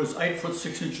who was 8 foot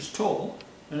 6 inches tall,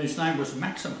 and his name was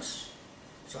Maximus.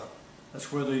 So that's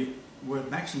where the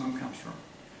word maximum comes from.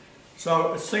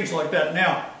 So it's things like that.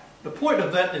 Now, the point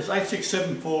of that is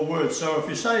 8,674 words. So if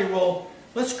you say, well,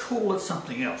 let's call it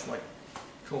something else, like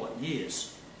call it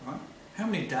years, right? How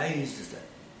many days is that?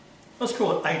 Let's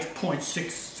call it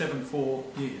 8.674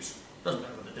 years. Doesn't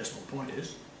matter what the decimal point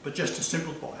is, but just to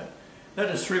simplify it, that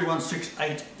is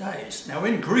 3168 days. Now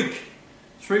in Greek,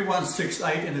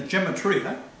 3168 in a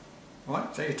gematria,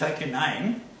 right? So you take your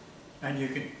name and you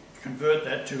can convert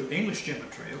that to English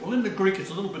gematria. Well, in the Greek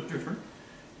it's a little bit different.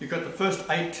 You've got the first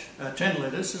 10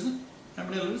 letters, isn't it? How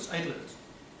many letters? 8 letters.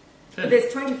 10.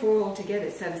 There's 24 altogether,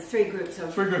 so there's 3 groups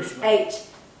of 3 groups of 8.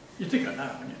 You think I know,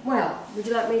 wouldn't you? Well, would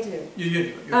you like me to? You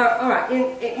do. All right.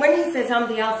 When he says, I'm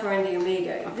the Alpha and the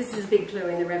Omega, this is a big clue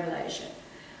in the Revelation.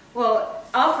 Well,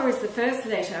 Alpha is the first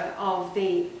letter of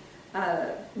the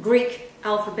Greek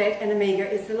alphabet, and Omega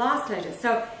is the last letter.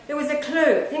 So it was a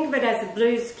clue. Think of it as a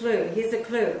Blue's Clue. Here's a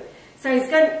clue. So he's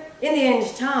going to, in the end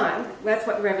time, that's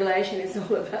what Revelation is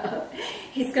all about,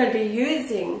 he's going to be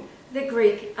using the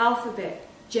Greek alphabet,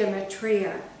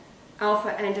 gematria,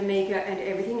 Alpha and Omega and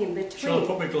everything in between. Shall I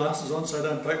put my glasses on so I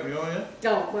don't poke my eye out?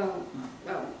 Oh, well,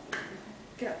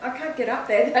 I can't get up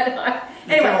there, don't I?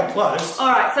 Anyway, close.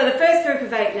 All right, so the first group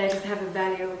of 8 letters have a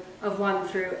value of 1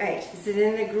 through 8. This is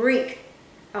in the Greek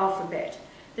alphabet.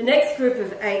 The next group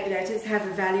of 8 letters have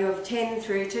a value of 10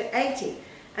 through to 80.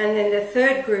 And then the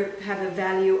third group have a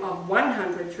value of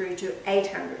 100 through to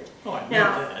 800. Oh, I know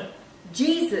now, that.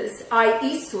 Jesus,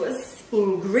 Iesous,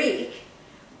 in Greek,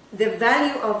 the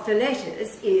value of the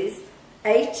letters is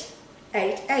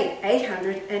 888,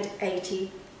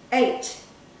 888.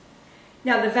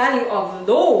 Now the value of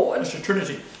Lord... It's a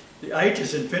trinity. The 8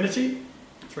 is infinity,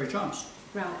 3 times.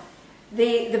 Right.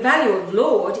 The value of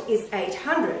Lord is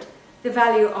 800. The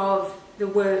value of the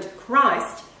word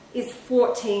Christ is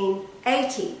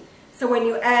 1480. So when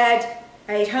you add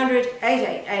 800,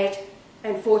 888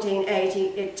 and 1480,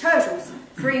 it totals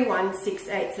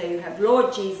 3168. So you have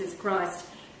Lord Jesus Christ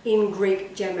in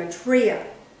Greek gematria.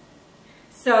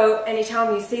 So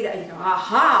anytime you see that, you go,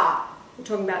 aha, we're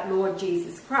talking about Lord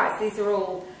Jesus Christ. These are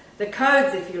all the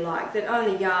codes, if you like, that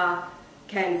only Yah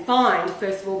can find,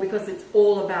 first of all, because it's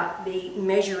all about the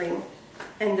measuring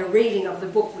and the reading of the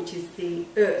book, which is the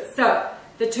earth. So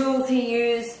the tools he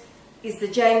used is the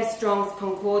James Strong's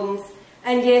Concordance,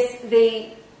 and yes, the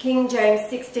King James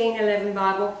 1611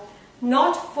 Bible,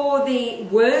 not for the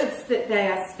words that they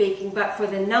are speaking, but for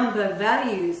the number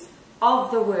values of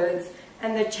the words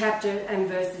and the chapter and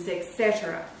verses,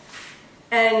 etc.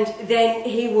 And then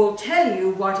he will tell you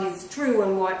what is true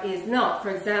and what is not. For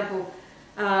example,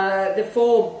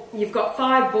 you've got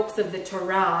 5 books of the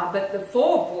Torah, but the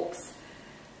 4 books,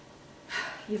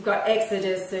 you've got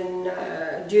Exodus and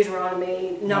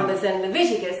Deuteronomy, Numbers and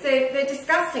Leviticus. They're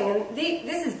disgusting, and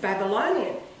this is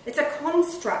Babylonian. It's a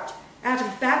construct out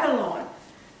of Babylon.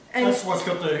 And that's what's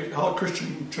got the whole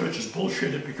Christian churches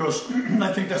bullshitted, because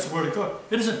they think that's the word of God.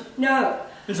 It isn't. no,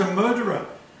 There's a murderer.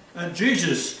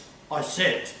 Jesus, I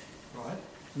said, right,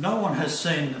 no one has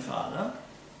seen the Father.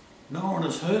 No one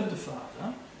has heard the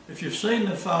Father. If you've seen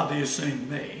the Father, you've seen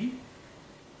me.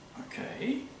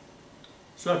 Okay.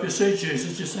 So if you see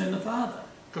Jesus, you've seen the Father,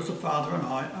 because the Father and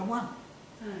I are one.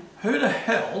 Who the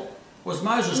hell was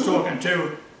Moses talking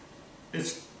to?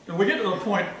 We get to the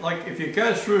point, like, if you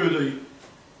go through the,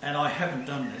 and I haven't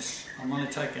done this, I'm only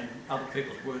taking other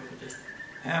people's word for this,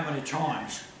 how many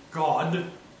times God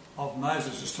of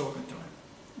Moses is talking to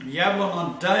him. Yabbling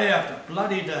on day after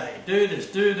bloody day. Do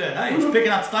this, do that. Hey, he's picking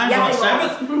up stones on the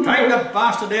Sabbath. Take the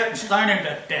bastard out and stone him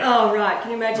to death. Oh, right.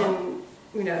 Can you imagine,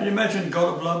 you know... Can you imagine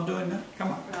God of love doing that? Come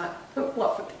on. Right.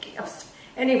 What, for picking up...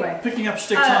 Anyway. Picking up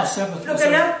sticks on Sabbath look, is a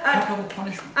capital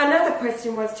punishment. Another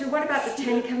question was, too, what about the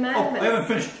Ten Commandments? Oh, I haven't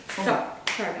finished.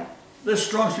 Sorry about This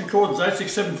Strong's Concordance,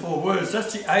 8674 words.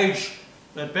 That's the age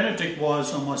that Benedict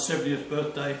was on my 70th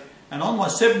birthday. And on my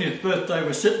 70th birthday,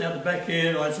 we're sitting out the back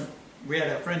here. We had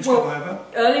our friends come over.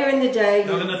 Earlier in the day...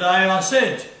 Earlier in the day, and I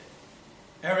said,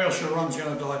 Ariel Sharon's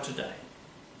going to die today.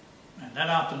 And that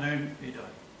afternoon, he died.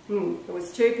 It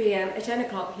was 2 p.m. at 10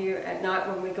 o'clock here at night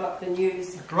when we got the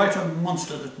news. A greater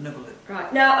monster that never lived.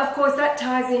 Right. Now, of course, that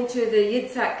ties into the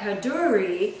Yitzhak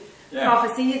Kaduri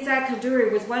prophecy. Yitzhak Kaduri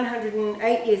was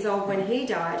 108 years old when he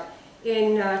died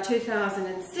in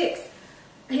 2006.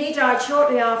 He died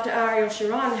shortly after Ariel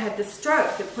Sharon had the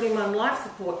stroke that put him on life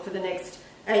support for the next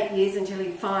 8 years until he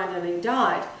finally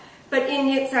died. But in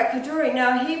Yitzhak Kaduri,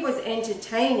 now he was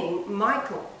entertaining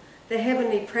Michael, the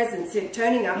heavenly presence,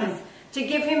 turning up to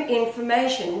give him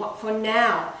information, what for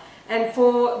now, and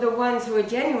for the ones who are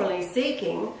genuinely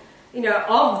seeking, you know,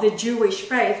 of the Jewish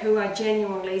faith, who are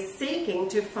genuinely seeking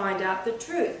to find out the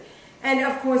truth. And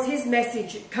of course his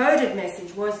message, coded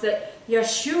message, was that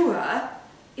Yeshua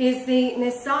is the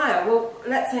Messiah. Well,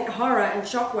 that sent horror and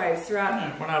shockwaves throughout.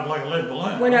 Yeah, went out like a lead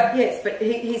balloon. Yes, but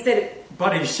he said it.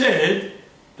 But he said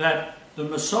that the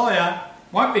Messiah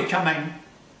won't be coming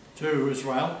to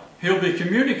Israel. He'll be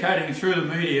communicating through the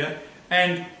media,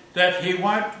 and that he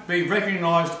won't be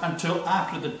recognised until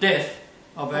after the death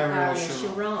of Ariel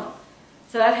Sharon.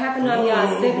 So that happened on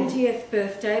Yah's 70th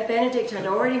birthday. Benedict had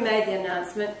already made the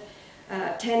announcement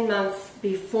 10 months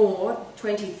before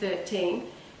 2013.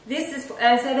 This is,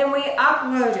 and so then we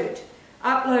upload,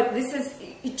 this is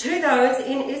to those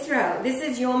in Israel. This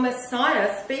is your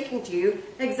Messiah speaking to you,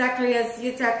 exactly as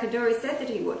Yitzhak Kaduri said that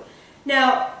he would.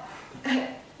 Now,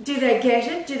 do they get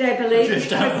it? Do they believe it? Just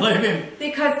don't believe him.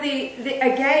 Because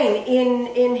again,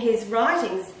 in his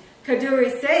writings,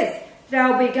 Kaduri says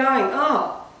they'll be going,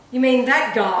 oh, you mean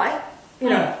that guy? You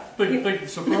know, big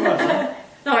surprise. Huh?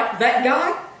 Like that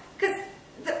guy? Because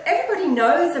everybody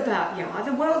knows about Yah,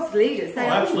 the world's leaders. They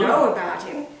all know about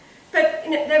him, but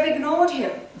you know, they've ignored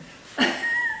him.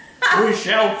 We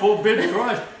shall forbid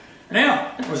Christ.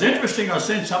 Now, it was interesting. I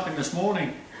seen something this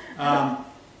morning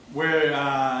where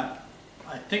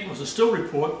I think it was a Still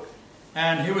report,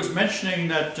 and he was mentioning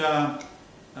that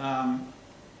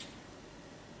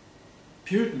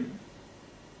Putin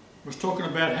was talking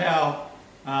about how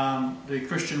the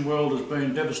Christian world has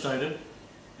been devastated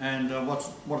and what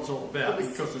it's all about,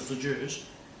 because it's the Jews.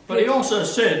 But he also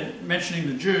said, mentioning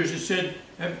the Jews, he said,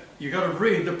 you've got to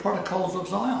read the Protocols of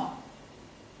Zion.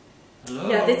 Hello?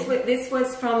 Yeah, this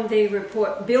was from the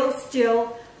report. Bill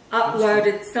Still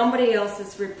uploaded somebody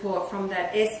else's report from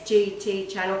that SGT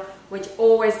channel, which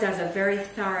always does a very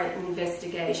thorough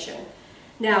investigation.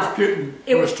 Now, it was Putin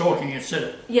who was talking, it said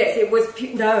it. Yes, it was.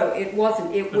 No, it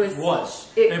wasn't. It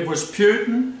was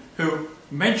Putin who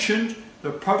mentioned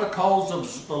the Protocols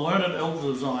of the Learned Elders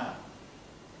of Zion.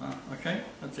 Okay,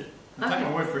 that's it. I'll take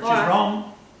my word for it. She's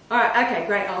wrong. All right, okay,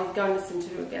 great. I'll go and listen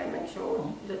to it again, make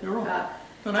sure that... You're wrong.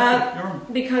 You're wrong.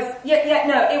 Because,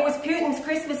 no, it was Putin's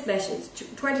Christmas message,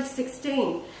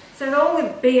 2016. So all the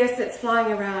BS that's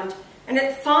flying around, and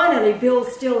finally Bill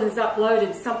Still has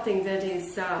uploaded something that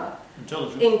is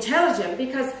intelligent,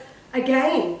 because,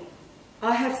 again,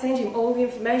 I have sent him all the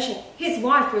information. His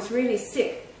wife was really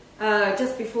sick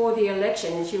just before the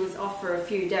election, and she was off for a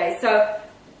few days. So,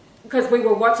 because we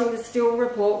were watching the Still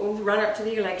report in the run-up to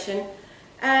the election,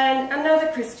 and another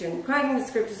Christian, quoting the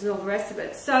scriptures and all the rest of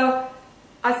it. So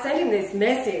I sent him this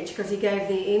message, because he gave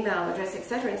the email address,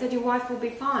 etc., and said, your wife will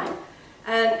be fine.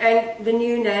 And the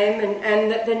new name,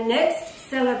 and the next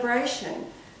celebration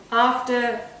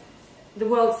after the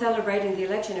world celebrating the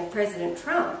election of President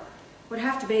Trump would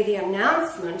have to be the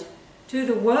announcement to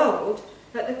the world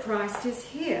that the Christ is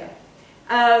here.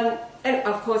 And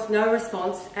of course no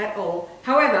response at all.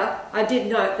 However, I did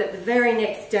note that the very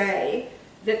next day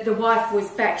that the wife was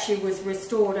back. She was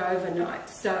restored overnight.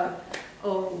 So,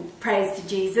 oh, praise to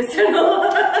Jesus and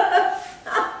all.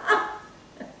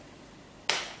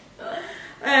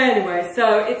 Anyway,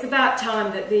 so it's about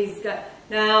time that these go.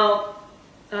 Now,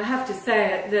 I have to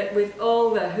say that with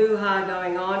all the hoo-ha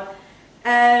going on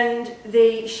and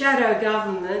the shadow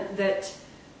government that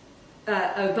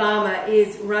Obama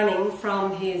is running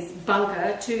from his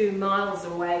bunker 2 miles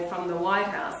away from the White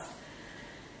House,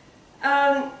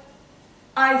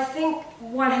 I think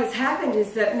what has happened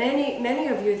is that many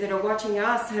of you that are watching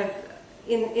us have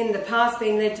in the past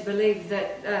been led to believe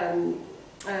that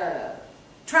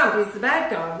Trump is the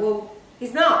bad guy. Well,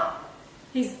 he's not.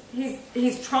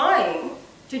 He's trying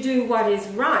to do what is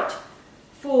right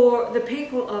for the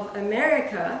people of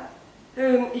America,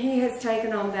 whom he has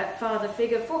taken on that father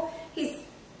figure for. He's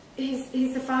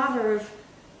the father of,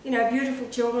 you know, beautiful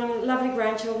children, lovely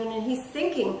grandchildren, and he's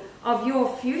thinking of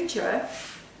your future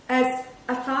as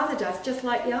a father does, just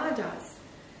like Yah does.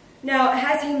 Now,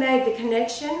 has he made the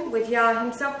connection with Yah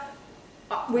himself?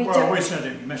 We sent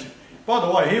him a message. By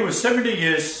the way, he was 70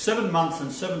 years, 7 months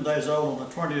and 7 days old on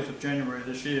the 20th of January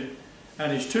this year.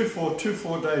 And he's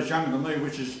 2.4 days younger than me,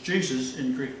 which is Jesus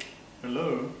in Greek.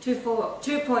 Hello?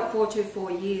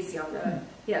 2.424 years younger.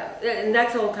 Yeah, and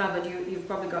that's all covered. You've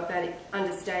probably got that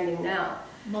understanding now.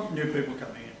 Not new people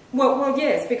coming in. Well,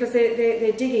 yes, because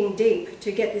they're digging deep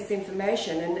to get this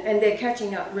information, and they're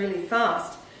catching up really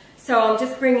fast. So I'm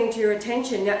just bringing to your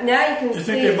attention. Now you can see... Do you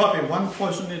think there might be one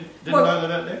person that didn't know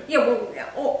that out there? Yeah,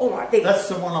 well, all right. That's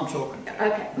the one I'm talking to.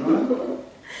 Okay. Right?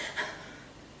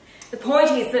 The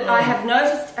point is that I have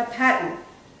noticed a pattern,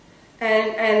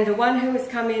 and the one who has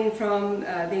come in from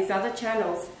these other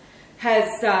channels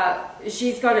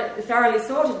she's got it thoroughly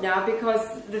sorted now,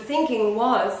 because the thinking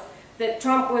was that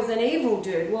Trump was an evil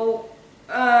dude. Well,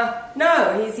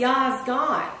 no, he's Yah's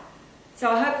guy.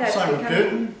 So I hope that's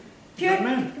becoming...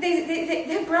 Putin,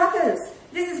 they're brothers.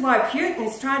 This is why Putin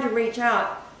is trying to reach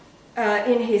out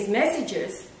in his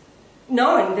messages,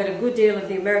 knowing that a good deal of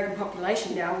the American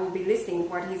population now will be listening to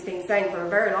what he's been saying for a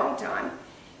very long time.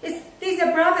 These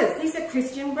are brothers. These are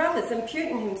Christian brothers. And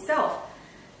Putin himself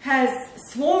has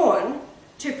sworn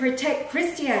to protect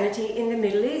Christianity in the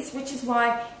Middle East, which is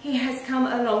why he has come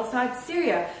alongside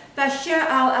Syria. Bashar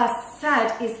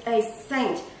al-Assad is a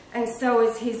saint, and so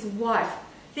is his wife.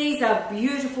 These are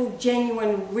beautiful,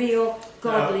 genuine, real,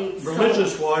 godly souls.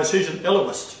 Religious-wise, he's an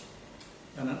Elohist.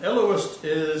 And an Elohist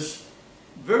is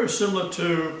very similar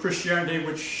to Christianity,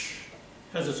 which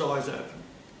has its eyes open.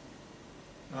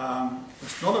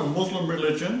 It's not a Muslim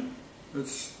religion.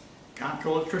 Can't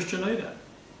call it Christian either.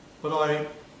 But I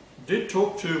did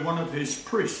talk to one of his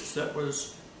priests that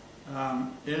was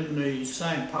in the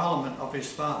same parliament of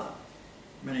his father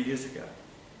many years ago.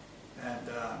 And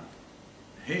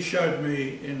he showed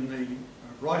me in the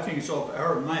writings of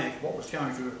Aramaic what was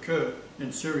going to occur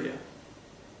in Syria.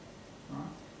 Right?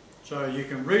 So you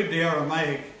can read the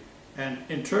Aramaic and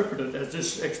interpret it as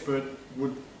this expert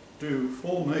would do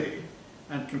for me,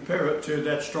 and compare it to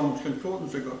that Strong's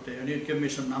Concordance I got there. And he'd give me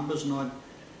some numbers, and I'd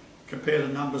compare the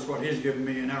numbers, what he's given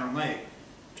me in Aramaic,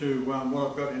 to what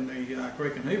I've got in the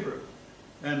Greek and Hebrew.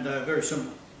 And very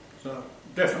similar. So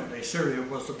definitely Syria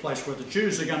was the place where the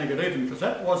Jews are going to get even, because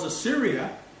that was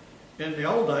Assyria in the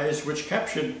old days which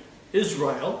captured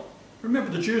Israel. Remember,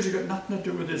 the Jews have got nothing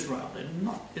to do with Israel. They're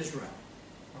not Israel.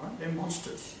 Right? They're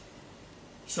monsters.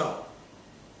 So,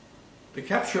 the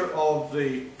capture of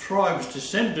the tribes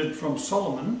descended from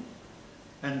Solomon,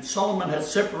 and Solomon had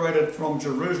separated from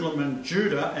Jerusalem and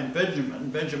Judah and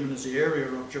Benjamin. Benjamin is the area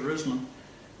of Jerusalem.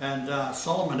 And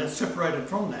Solomon had separated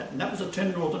from that. And that was the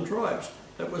 10 northern tribes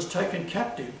that was taken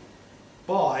captive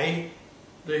by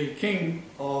the king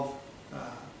of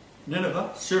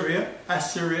Nineveh, Syria,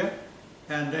 Assyria,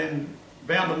 and then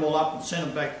bound them all up and sent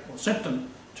them back, or sent them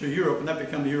to Europe, and that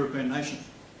became the European nations.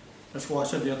 That's why I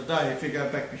said the other day, if you go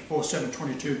back before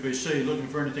 722 BC looking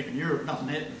for anything in Europe, nothing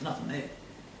there, there's nothing there.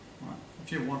 Right? A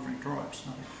few wandering tribes,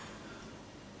 nothing.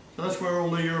 So that's where all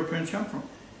the Europeans come from.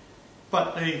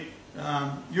 But the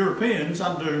Europeans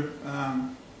under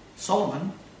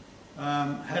Solomon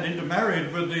had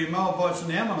intermarried with the Moabites and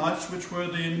the Ammonites, which were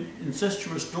the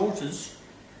incestuous daughters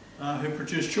who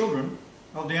produced children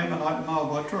of the Ammonite and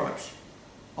Moabite tribes.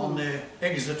 On their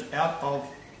exit out of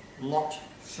Lot,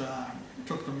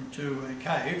 took them to a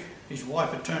cave. His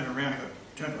wife had turned around and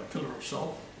turned a pillar of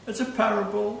salt. It's a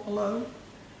parable, hello.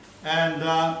 And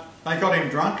they got him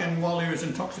drunk, and while he was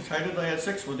intoxicated, they had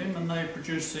sex with him, and they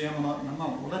produced the Ammonite and the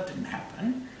Moabite. Well, that didn't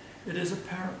happen. It is a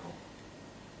parable.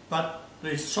 But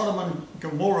the Sodom and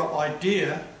Gomorrah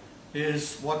idea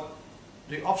is what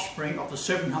the offspring of the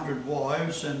 700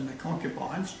 wives and the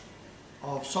concubines,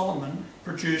 of Solomon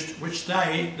produced, which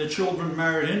they, the children,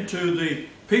 married into the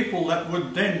people that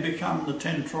would then become the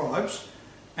 10 tribes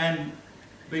and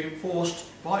be forced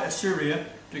by Assyria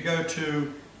to go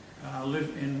to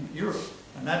live in Europe.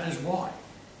 And that is why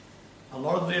a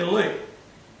lot of the elite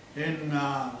in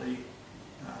the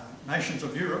nations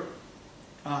of Europe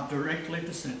are directly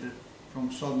descended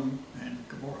from Sodom and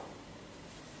Gomorrah.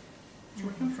 That's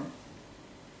where it comes from.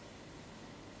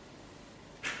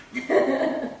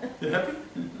 You happy?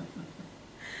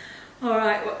 All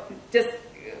right, well, just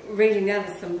reading now,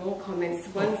 there's some more comments.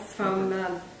 One's from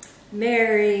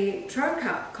Mary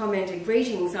Trocup commented,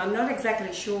 "Greetings, I'm not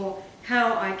exactly sure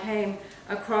how I came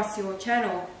across your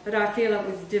channel, but I feel it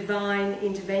was divine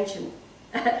intervention."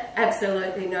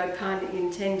 Absolutely no pun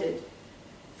intended.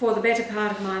 "For the better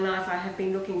part of my life, I have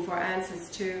been looking for answers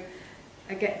to..."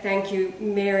 Again, thank you,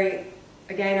 Mary.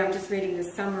 Again, I'm just reading the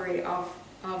summary of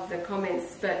the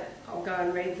comments, but I'll go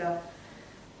and read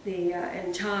the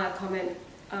entire comment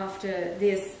after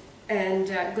this. And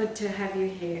good to have you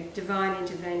here. Divine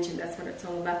intervention, that's what it's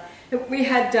all about. We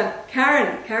had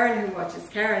Karen who watches.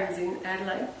 Karen's in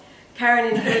Adelaide.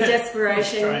 Karen, in her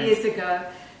desperation years ago,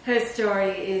 her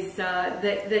story is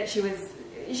that she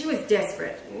was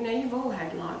desperate. You know, you've all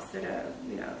had lives that are,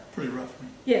 you know... Pretty rough.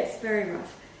 Yes, very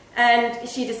rough. And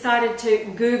she decided to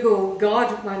Google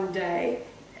God one day,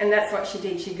 and that's what she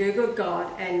did. She Googled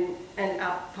God, and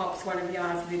up pops one of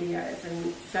Ya's videos,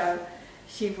 and so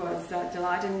she was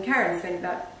delighted. And Karen spent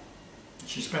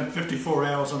She spent 54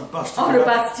 hours on a bus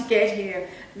to get here.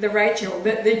 The Rachel,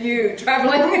 the U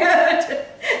travelling,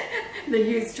 the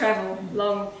U's travel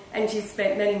long, and she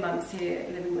spent many months here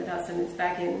living with us, and is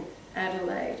back in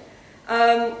Adelaide.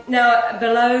 Now,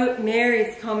 below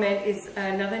Mary's comment is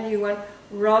another new one.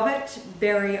 Robert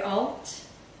Berry-Alt,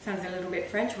 sounds a little bit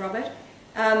French, Robert,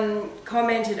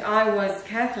 commented, "I was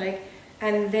Catholic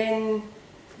and then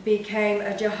became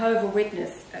a Jehovah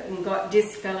Witness and got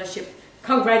disfellowship."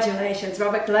 Congratulations,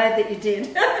 Robert, glad that you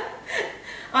did.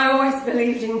 "I always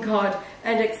believed in God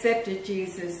and accepted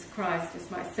Jesus Christ as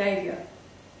my Saviour.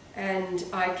 And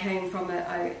I come from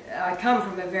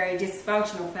a very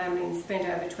dysfunctional family and spent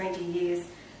over 20 years,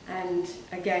 and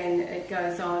again it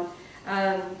goes on.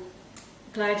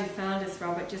 Glad you found us,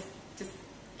 Robert. Just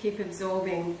keep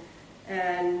absorbing,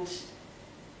 and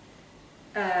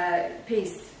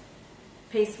peace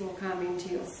will come into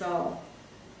your soul."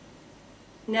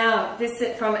 Now, this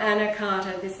is from Anna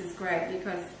Carter. This is great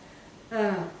because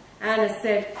Anna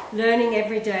said, "Learning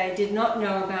every day, did not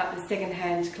know about the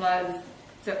second-hand clothes.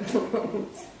 So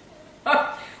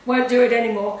won't do it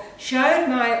anymore. Showed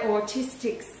my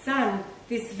autistic son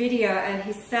this video and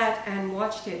he sat and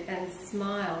watched it and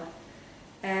smiled."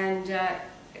 And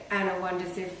Anna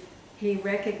wonders if he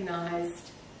recognized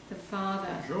the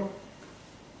father. Sure.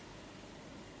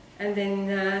 And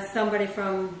then somebody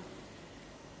from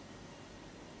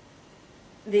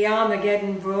the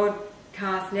Armageddon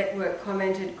Broadcast Network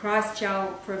commented, "Christ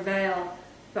shall prevail,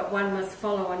 but one must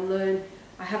follow and learn."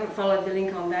 I haven't followed the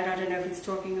link on that. I don't know if he's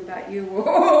talking about you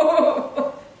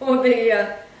or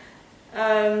the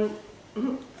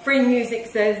Free Music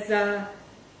says,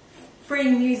 Free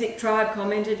Music Tribe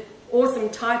commented, "Awesome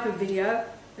type of video."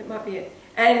 That might be it.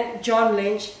 And John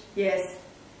Lynch, yes,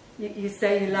 you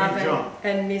say you love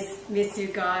and miss you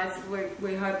guys.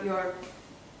 We hope your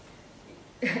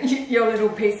little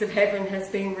piece of heaven has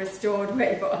been restored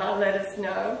where you are. Let us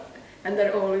know, and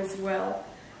that all is well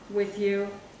with you.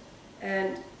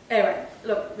 And anyway,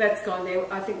 look, that's gone there.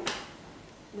 I think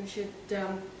we should,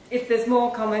 if there's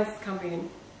more comments, come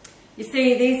in. You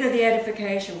see, these are the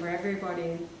edification for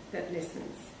everybody that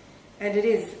listens. And it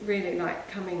is really like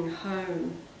coming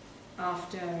home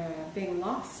after being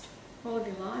lost all of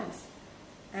your lives.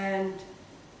 And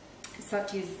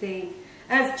such is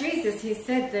as Jesus, he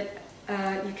said that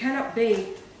you cannot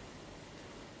be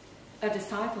a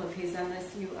disciple of his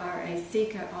unless you are a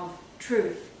seeker of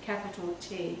truth, capital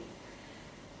T.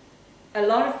 A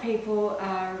lot of people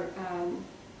are,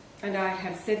 and I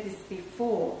have said this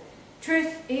before,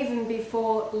 truth even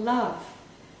before love.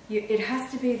 It has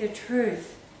to be the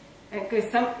truth, because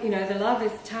the love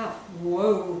is tough.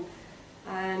 Whoa,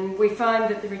 and we find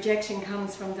that the rejection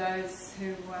comes from those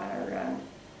who are.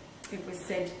 It was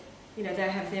said, they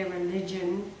have their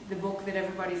religion, the book that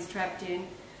everybody's trapped in,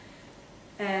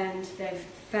 and they've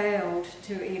failed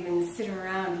to even sit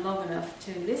around long enough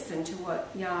to listen to what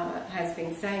Yah has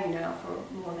been saying now for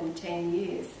more than 10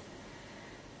 years.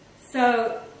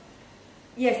 So,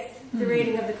 yes, the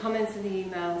reading of the comments and the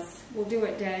emails, we'll do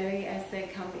it daily as they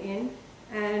come in,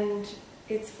 and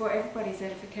it's for everybody's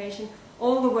edification.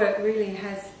 All the work really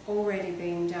has already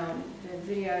been done.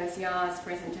 The videos, Yah's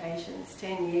presentations,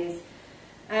 10 years,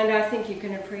 And I think you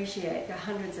can appreciate the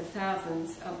hundreds of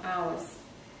thousands of hours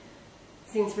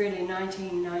since really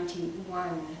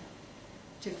 1991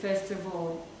 to first of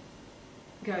all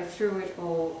go through it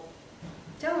all.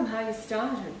 Tell them how you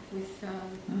started with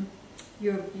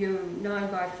your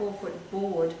 9 by 4 foot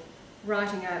board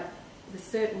writing out the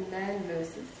certain man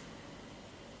verses.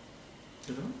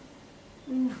 Did I?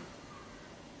 Mm.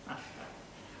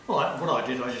 Well, what I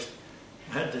did, I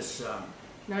had this...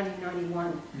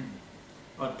 1991.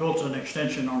 I built an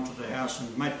extension onto the house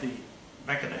and made the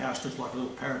back of the house just like a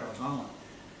little paradise island.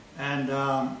 And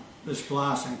this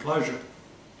glass enclosure.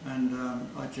 And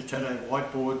I just had a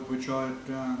whiteboard which I'd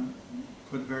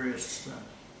put various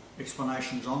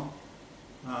explanations on.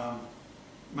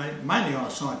 Mainly on a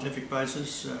scientific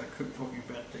basis, talking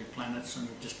about the planets and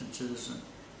the distances and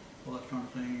all that kind of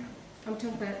thing. I'm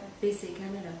talking about BC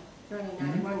Canada,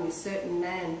 1991, your certain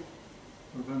man.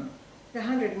 What about it? The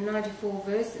 194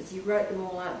 verses, you wrote them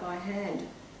all out by hand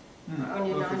on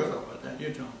your I forgot 94. about that,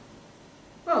 you tell me.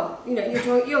 Well, you know,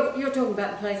 you're talking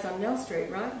about the place on Nell Street,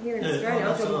 right? Here in Australia,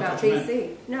 I'm talking about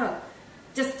BC. No,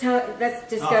 that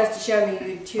just goes to show me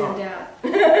you tuned out.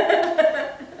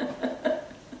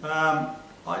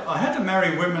 I had to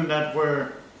marry women that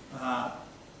were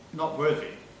not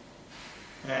worthy.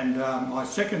 And my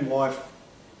second wife,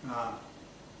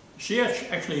 she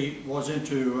actually was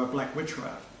into black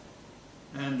witchcraft.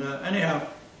 And anyhow,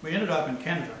 we ended up in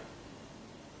Canada.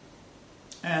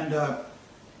 And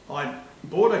I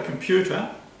bought a computer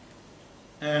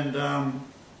and I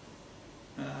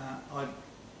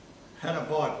had a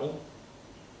Bible,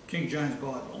 King James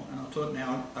Bible, and I thought,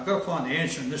 now I've got to find the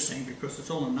answer in this thing because it's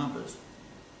all in numbers.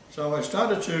 So I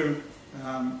started to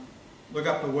look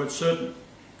up the word certain,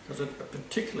 because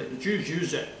particularly the Jews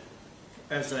use it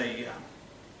as a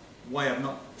way of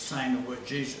not saying the word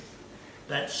Jesus.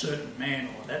 That certain man,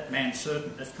 or that man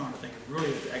certain, that kind of thing. It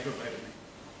really aggravated me.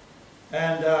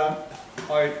 And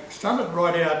I started to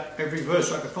write out every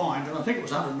verse I could find, and I think it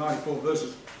was 194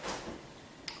 verses.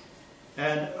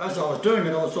 And as I was doing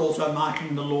it, I was also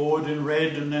marking the Lord in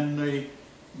red and then the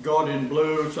God in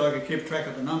blue, so I could keep track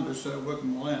of the numbers, so I worked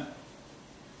them all out.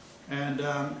 And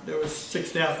there was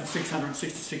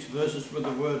 6,666 verses with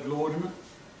the word Lord in it,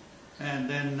 and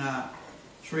then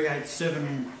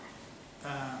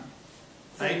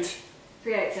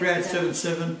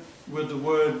 3877 with the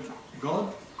word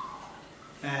God.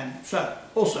 And so,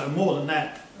 also more than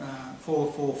that,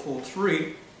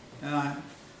 4443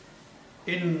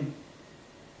 in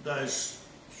those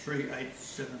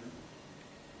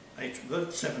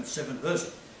 3877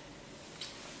 verses.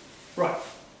 Right.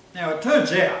 Now it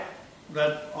turns out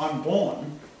that I'm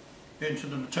born into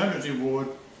the maternity ward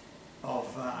of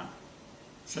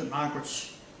St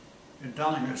Margaret's in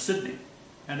Darlinghurst, Sydney,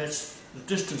 and it's the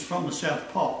distance from the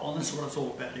South Pole, and this is what it's all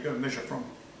about. You've got to measure from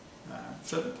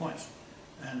certain points,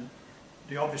 and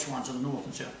the obvious ones are the North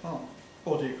and South Pole,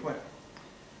 or the equator.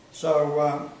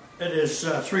 So it is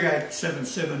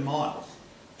 3877 miles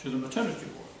to the maternity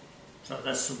ward. So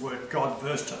that's the word God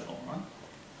verse total, right?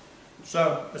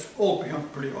 So it's all become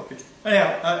pretty obvious.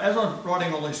 Anyhow, as I'm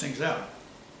writing all these things out,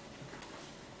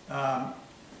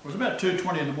 it was about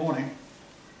 2:20 in the morning,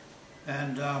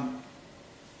 and I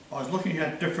was looking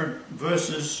at different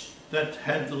verses that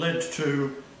had led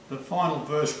to the final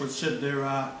verse, which said there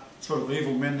are sort of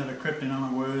evil men that are crept in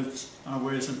unawares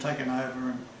and taken over,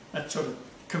 and that sort of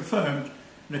confirmed.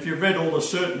 And if you read all the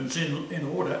certains in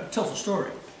order, it tells a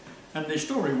story. And the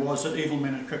story was that evil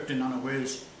men had crept in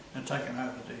unawares and taken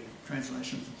over the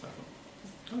translations and so forth.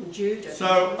 Oh, Jude.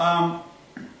 So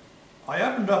I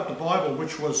opened up the Bible,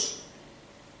 which was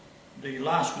the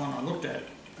last one I looked at.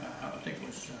 I think it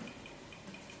was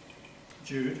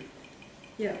Jude.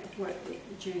 Yeah, what,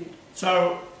 Jude.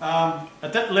 So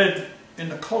that led, in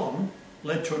the column,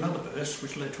 led to another verse,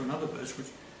 which led to another verse, which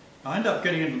I ended up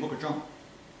getting into the book of John.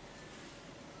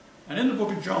 And in the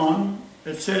book of John,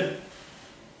 it said,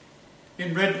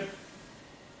 in red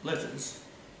letters,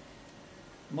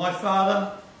 my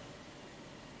father,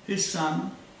 his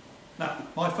son,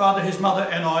 my father, his mother,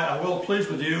 and I are well pleased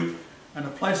with you, and a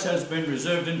place has been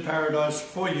reserved in paradise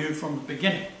for you from the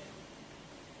beginning.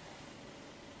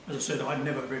 As I said, I'd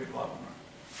never read the Bible.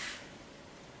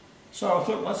 So I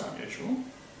thought, well, that's unusual.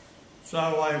 So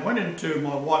I went into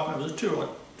my wife, and it was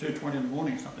 2:20 in the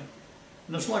morning or something,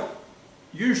 and it's like,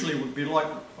 usually it would be like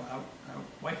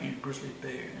waking a grizzly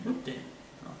bear in a bit den.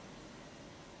 Right?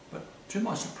 But to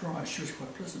my surprise, she was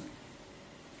quite pleasant.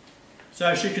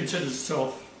 So she considers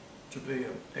herself to be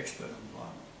an expert on the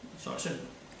Bible. So I said,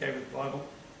 gave her the Bible.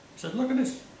 I said, look at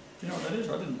this. Do you know what that is?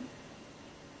 I didn't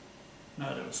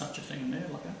know there was such a thing in there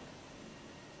like that.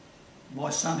 my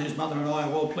son, his mother and I are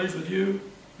well pleased with you,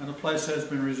 and a place has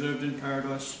been reserved in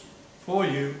paradise for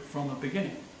you from the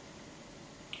beginning.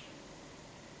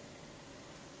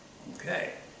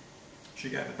 Okay. She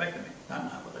gave it back to me. Don't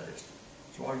know what that is.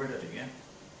 So I read it again.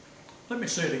 Let me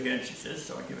see it again, she says,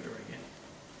 so I give it to her again.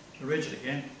 She reads it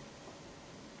again.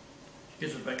 She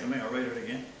gives it back to me, I read it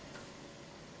again.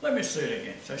 Let me see it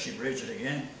again. So she reads it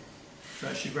again.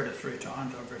 So she read it 3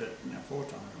 times, I've read it now 4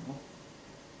 times or more.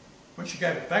 When she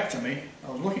gave it back to me,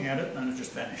 I was looking at it and it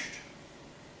just vanished.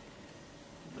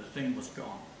 The thing was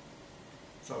gone.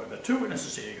 So we've got 2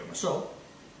 witnesses here, you've got myself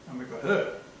and we've got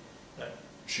her. That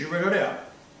she read it out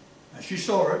and she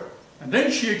saw it, and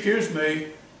then she accused me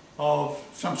of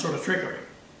some sort of trickery.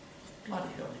 Bloody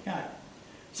hell, you can't.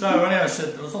 So anyhow, I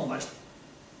said it was almost,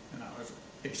 it was an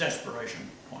exasperation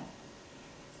point.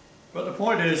 But the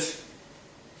point is,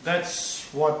 that's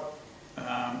what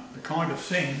the kind of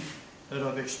thing that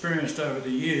I've experienced over the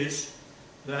years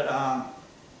that are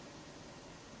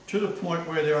to the point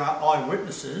where there are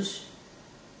eyewitnesses.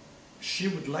 She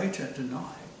would later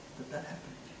deny that happened.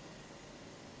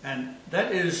 And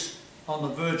that is on the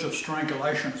verge of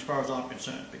strangulation as far as I'm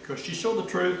concerned, because she saw the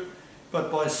truth,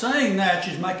 but by saying that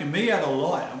she's making me out a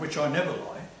liar, which I never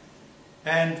lie,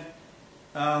 and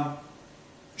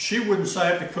she wouldn't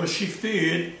say it because she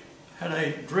had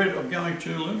a dread of going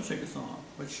to a lunatic asylum,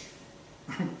 which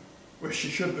where she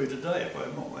should be today if I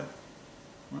had my way.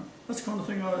 Right? That's the kind of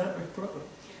thing I would have to put up with.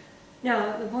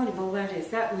 Now, the point of all that is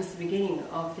that was the beginning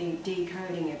of the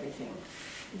decoding everything.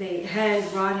 The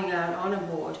hand writing out on a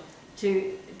board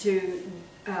to,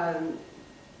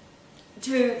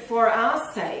 for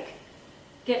our sake,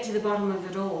 get to the bottom of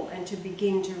it all and to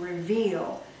begin to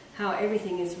reveal how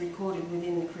everything is recorded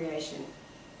within the creation.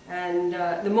 And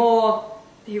the more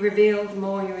you reveal, the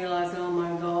more you realise, oh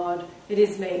my God, it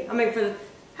is me. I mean, for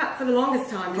the longest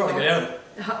time... Trying to get out of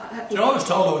it. So I was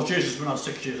told I was Jesus when I was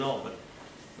 6 years old, but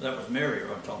that was Mary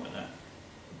who told me that.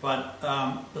 But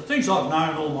the things I've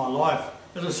known all my life,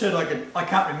 as I said, I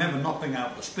can't remember not being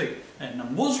able to speak. And the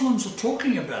Muslims are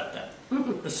talking about that.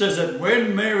 It says that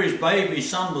when Mary's baby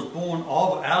son was born of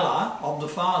Allah, of the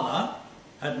Father,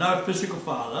 had no physical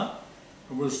father,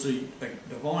 it was the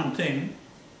divine thing,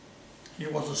 he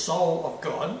was the soul of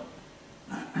God,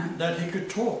 that he could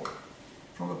talk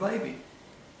from a baby.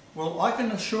 Well, I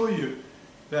can assure you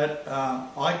that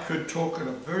I could talk at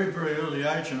a very, very early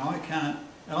age, and I can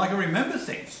remember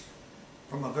things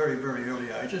from a very, very early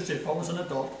age, as if I was an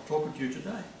adult talking to you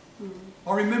today.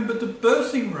 I remember the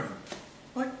birthing room,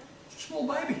 like a small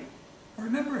baby. I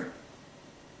remember it.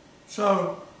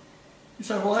 So you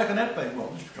say, well, how can that be?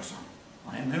 Well, it's because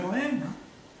I am who I am, right?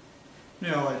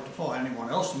 Now, I defy anyone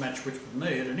else to match wits with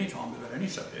me at any time about any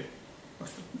subject.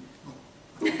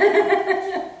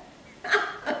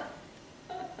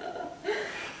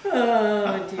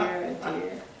 Oh dear, oh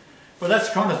dear. But that's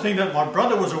the kind of thing that my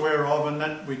brother was aware of and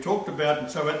that we talked about, and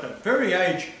so at the very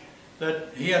age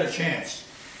that he had a chance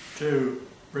to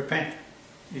repent,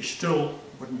 he still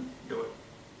wouldn't do it.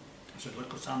 I said,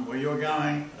 look, son, where you're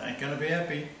going, it ain't going to be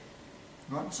happy.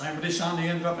 Right? Same with his son, he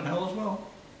ended up in hell as well.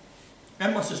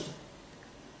 And my sister.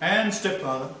 And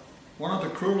stepfather, one of the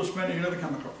cruelest men you'd ever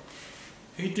come across.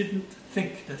 He didn't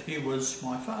think that he was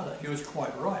my father. He was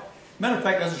quite right. Matter of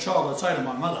fact, as a child, I'd say to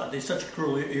my mother, he's such a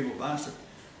cruel, evil bastard.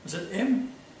 I said,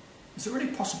 Em, is there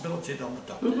any possibility that I'm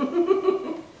adopted?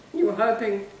 You were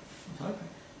hoping. I was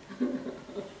hoping.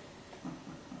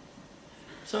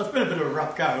 So it's been a bit of a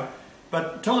rough go,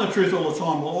 but telling the truth all the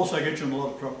time will also get you in a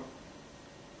lot of trouble.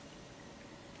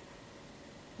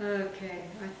 Okay,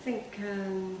 I think...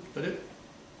 That it?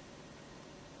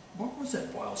 What was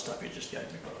that wild stuff you just gave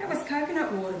me? That was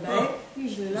coconut water, babe. Oh,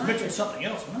 Usually it's like meant to it. be something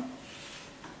else, wasn't it?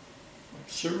 Like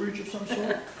sewage of some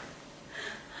sort?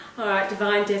 Alright,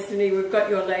 Divine Destiny, we've got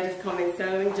your latest comment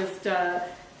zone just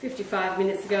 55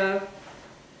 minutes ago.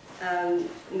 And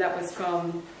that was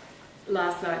from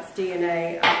last night's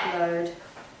DNA upload.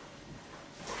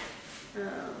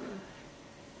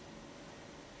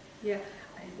 Yeah.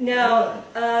 Now,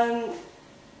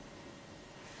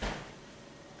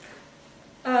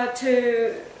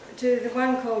 to the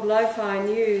one called Lo-Fi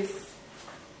News,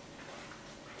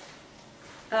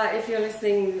 if you're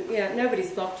listening, yeah,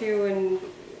 nobody's blocked you, and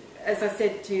as I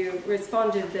said to you,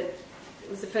 responded that it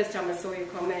was the first time I saw your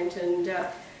comment, and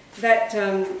that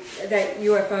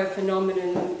UFO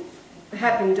phenomenon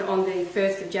happened on the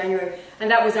 1st of January,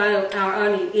 and that was our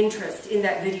only interest in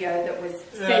that video that was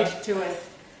sent to us.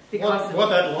 Because what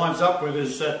that lines up with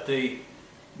is that the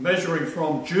measuring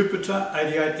from Jupiter,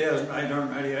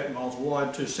 88,888 miles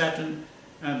wide, to Saturn,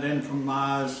 and then from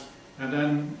Mars, and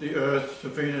then the Earth to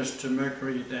Venus to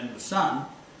Mercury, then the Sun,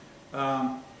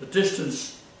 the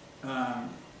distance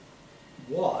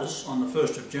was on the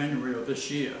 1st of January of this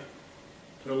year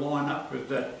to line up with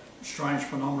that strange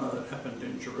phenomena that happened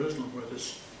in Jerusalem, where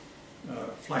this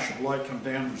flash of light come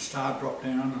down and a star drop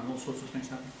down and all sorts of things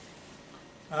happen.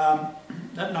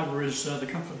 That number is the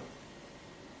Comforter.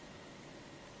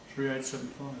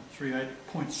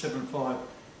 38.75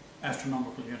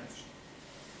 astronomical units.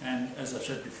 And as I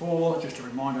said before, just a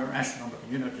reminder, an astronomical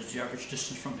unit is the average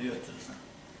distance from the Earth to the Sun.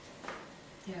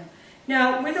 Yeah.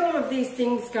 Now, with all of these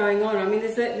things going on, I mean,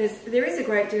 there is a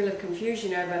great deal of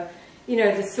confusion over, you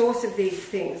know, the source of these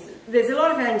things. There's a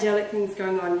lot of angelic things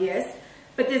going on, yes,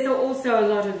 but there's also a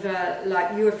lot of like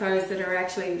UFOs that are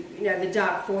actually, you know, the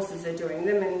dark forces are doing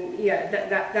them, and yeah,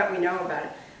 that we know about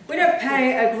it. We don't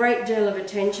pay a great deal of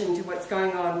attention to what's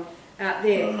going on out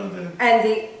there,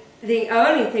 and the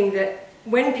only thing that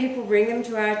when people bring them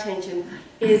to our attention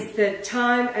is the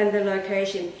time and the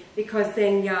location, because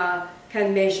then Yah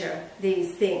can measure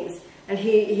these things, and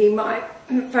he might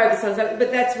focus on something,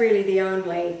 but that's really the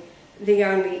only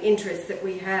interest that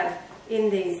we have in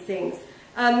these things.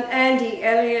 Andy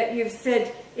Elliott, you've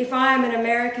said, if I am an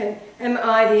American, am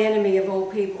I the enemy of all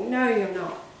people? No, you're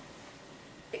not.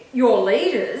 Your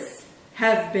leaders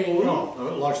have been. Well,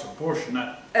 like Bush and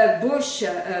that. Bush,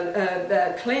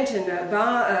 Clinton,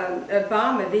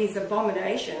 Obama, these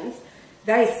abominations,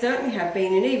 they certainly have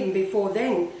been, and even before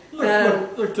then.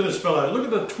 Look to this fellow. Look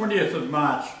at the 20th of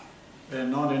March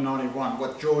in 1991,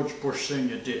 what George Bush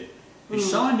Sr. did. He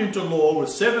signed into law, with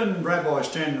 7 rabbis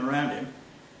standing around him,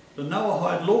 the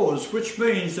Noahide laws, which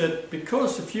means that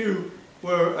because if you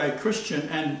were a Christian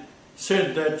and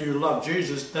said that you love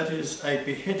Jesus, that is a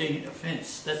beheading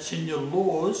offence. That's in your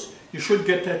laws. You should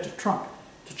get that to Trump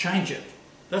to change it.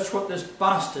 That's what this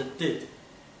bastard did.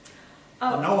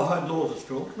 The Noahide laws, it's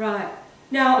called. Right.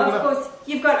 Now, of course,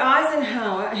 you've got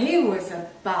Eisenhower. He was a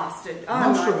bastard.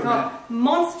 Oh my God.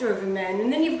 Monster of a man.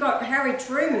 And then you've got Harry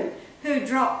Truman, who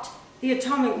dropped the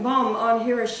atomic bomb on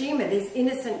Hiroshima, these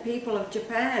innocent people of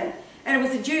Japan. And it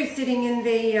was a Jew sitting in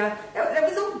the... it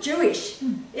was all Jewish.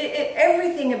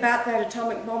 Everything about that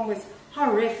atomic bomb was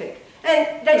horrific.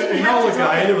 And they didn't have to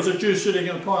drop it. There was a Jew sitting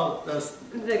in the pilot...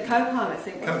 the co-pilot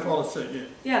seat. Co-pilot seat, yeah.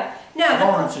 Yeah.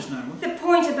 Now, Lawrence, his name was. The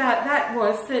point about that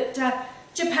was that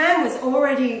Japan was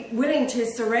already willing to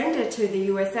surrender to the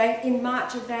USA in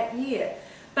March of that year.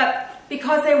 But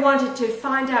because they wanted to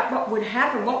find out what would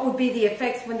happen, what would be the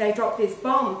effects when they dropped this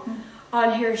bomb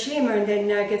on Hiroshima and then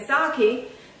Nagasaki,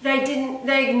 they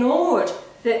ignored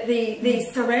the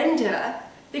surrender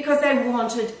because they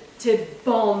wanted to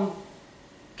bomb.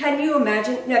 Can you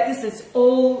imagine? Now, this is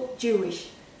all Jewish.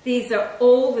 These are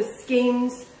all the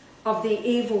schemes of the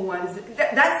evil ones.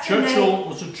 That's Churchill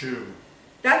was a Jew.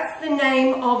 That's the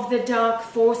name of the dark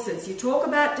forces. You talk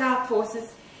about dark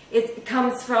forces, it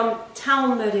comes from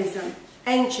Talmudism,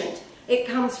 ancient. It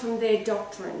comes from their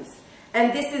doctrines.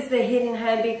 And this is the hidden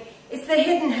hand. It's the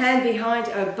hidden hand behind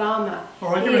Obama.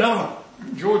 All right, give me another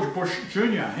one. George Bush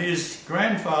Jr. His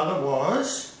grandfather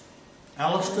was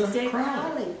Alistair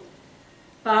Crowley.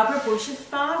 Barbara Bush's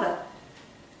father.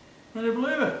 Can you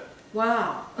believe it?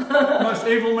 Wow. Most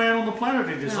evil man on the planet,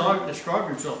 he described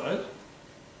himself as.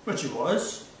 Which he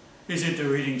was. He's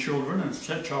into eating children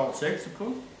and child sex, of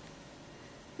course.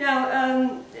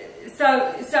 Now,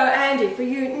 so Andy, for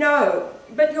you, no.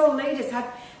 But your leaders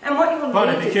have, and what your but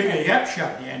leaders if you keep your yap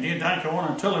shut, Andy, and don't go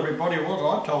on and tell everybody what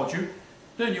I've told you,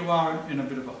 then you are in a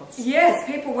bit of a hot spot. Yes,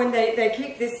 people, when they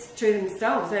keep this to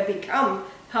themselves, they become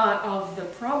part of the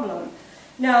problem.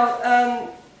 Now,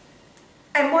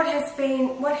 and what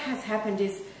has happened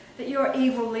is that your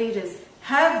evil leaders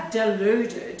have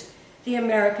deluded the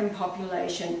American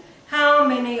population. How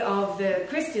many of the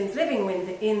Christians living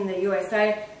in the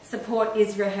USA support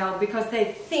Israel because they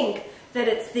think that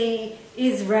it's the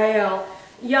Israel?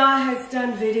 Yah has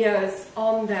done videos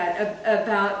on that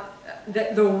about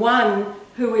the one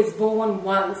who is born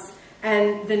once,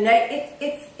 and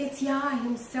it's Yah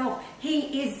himself.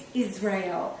 He is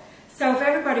Israel. So if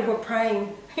everybody were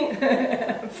praying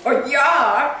for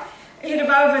Yah, he'd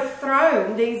have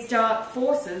overthrown these dark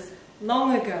forces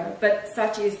long ago. But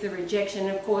such is the rejection.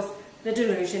 Of course, the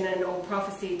delusion and all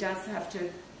prophecy does have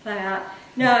to play out.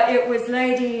 Now, it was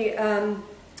Lady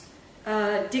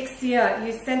Dixia,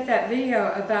 you sent that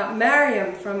video about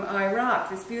Mariam from Iraq,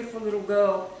 this beautiful little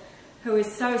girl who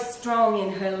is so strong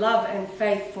in her love and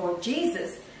faith for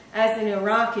Jesus as an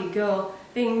Iraqi girl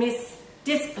being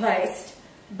displaced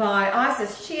by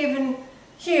ISIS. She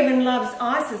even loves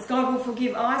ISIS. God will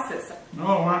forgive ISIS.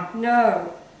 No,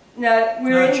 no. No,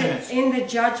 we're in the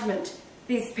judgment.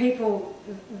 These people,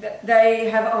 they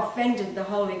have offended the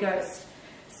Holy Ghost.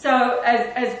 So,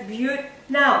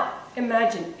 now,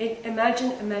 imagine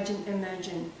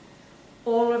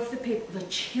all of the people, the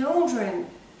children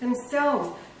themselves,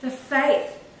 the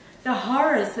faith, the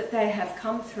horrors that they have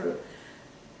come through.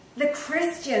 The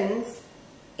Christians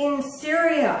in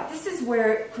Syria, this is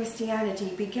where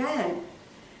Christianity began.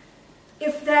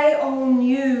 If they all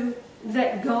knew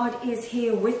that God is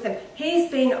here with them, He's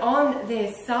been on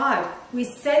their side. We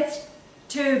said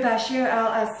to Bashar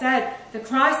al-Assad, the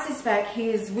Christ is back, He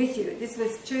is with you. This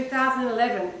was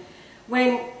 2011,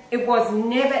 when it was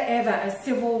never ever a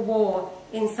civil war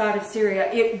inside of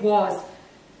Syria. It was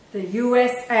the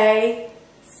USA,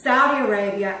 Saudi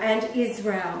Arabia and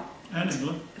Israel. And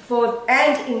England.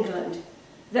 And England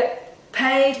that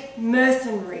paid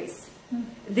mercenaries.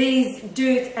 These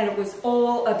dudes, and it was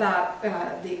all about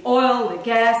the oil, the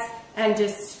gas, and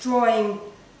destroying,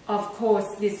 of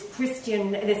course, the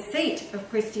seat of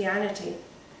Christianity.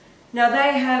 Now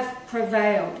they have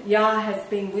prevailed. Yah has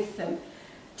been with them.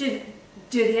 Do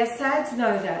the Assads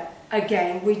know that?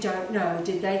 Again, we don't know.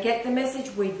 Did they get the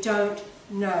message? We don't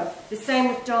know. The same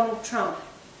with Donald Trump.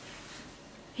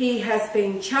 He has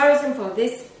been chosen for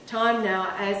this time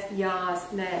now as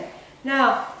Yah's man.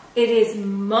 Now, it is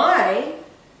my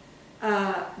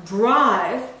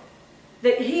drive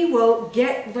that he will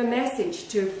get the message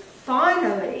to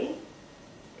finally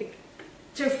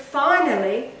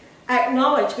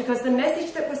acknowledge, because the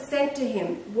message that was sent to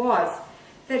him was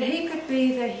that he could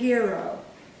be the hero.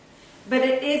 But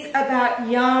it is about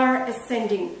Yah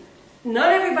ascending.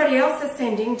 Not everybody else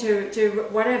ascending to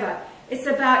whatever. It's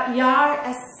about Yah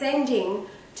ascending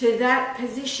to that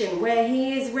position where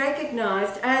he is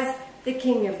recognized as the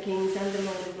King of Kings and the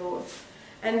Lord of Lords.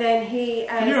 And then he...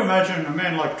 Can you imagine a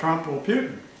man like Trump or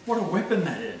Putin? What a weapon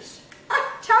that is.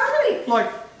 Totally.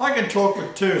 Like, I can talk for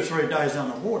 2 or 3 days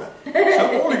underwater.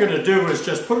 So all you're going to do is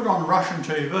just put it on Russian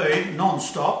TV,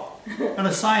 non-stop, and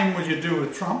the same would you do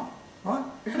with Trump, right?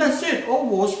 And that's it. All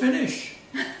war's finished.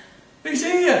 He's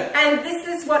here. And this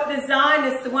is what the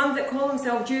Zionists, the ones that call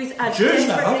themselves Jews, are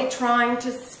desperately trying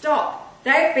to stop.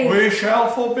 They've been... We shall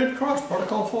forbid Christ,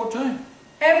 Protocol 14.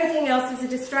 Everything else is a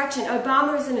distraction.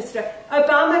 Obama is a distraction.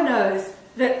 Obama knows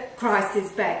that Christ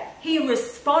is back. He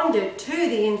responded to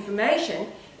the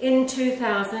information in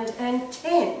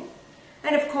 2010.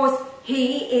 And of course,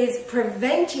 he is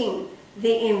preventing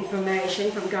the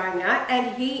information from going out,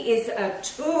 and he is a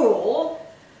tool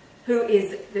who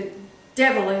is the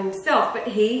devil himself, but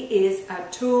he is a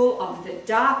tool of the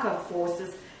darker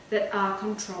forces that are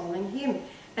controlling him.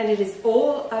 And it is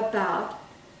all about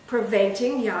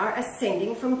preventing Yah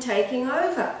ascending from taking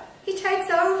over. He takes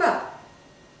over.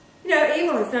 You know,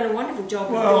 evil has done a wonderful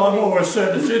job. Well, I've always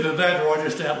said it's either that or I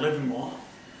just outlive him more.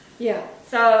 Yeah,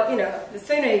 so, you know, the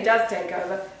sooner he does take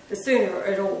over, the sooner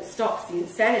it all stops, the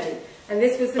insanity. And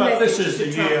this was the message. But this is the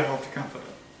year of the Comforter.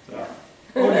 So,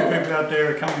 all you people out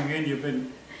there are coming in, you've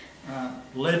been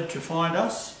led to find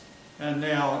us, and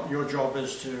now your job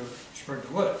is to spread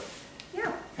the word.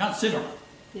 Yeah. Can't sit on it.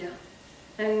 Yeah.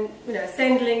 And, you know,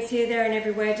 send links here, there and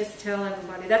everywhere, just tell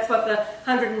everybody. That's what the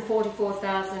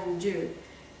 144,000 do.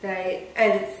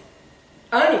 And it's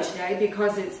only today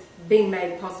because it's been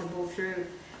made possible through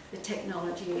the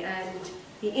technology and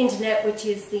the internet, which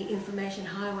is the information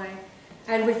highway.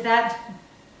 And with that,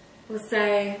 we'll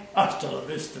say... Hasta la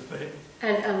vista, baby.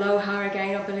 And aloha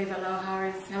again. I believe aloha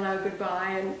is hello,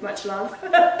 goodbye, and much love.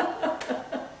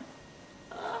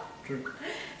 True.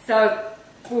 So,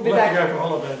 we'll be back... We'll have to go for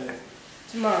holiday there.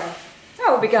 Tomorrow.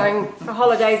 Oh, we'll be going for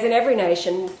holidays in every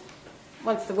nation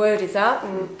once the word is out,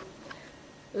 and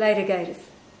later gators.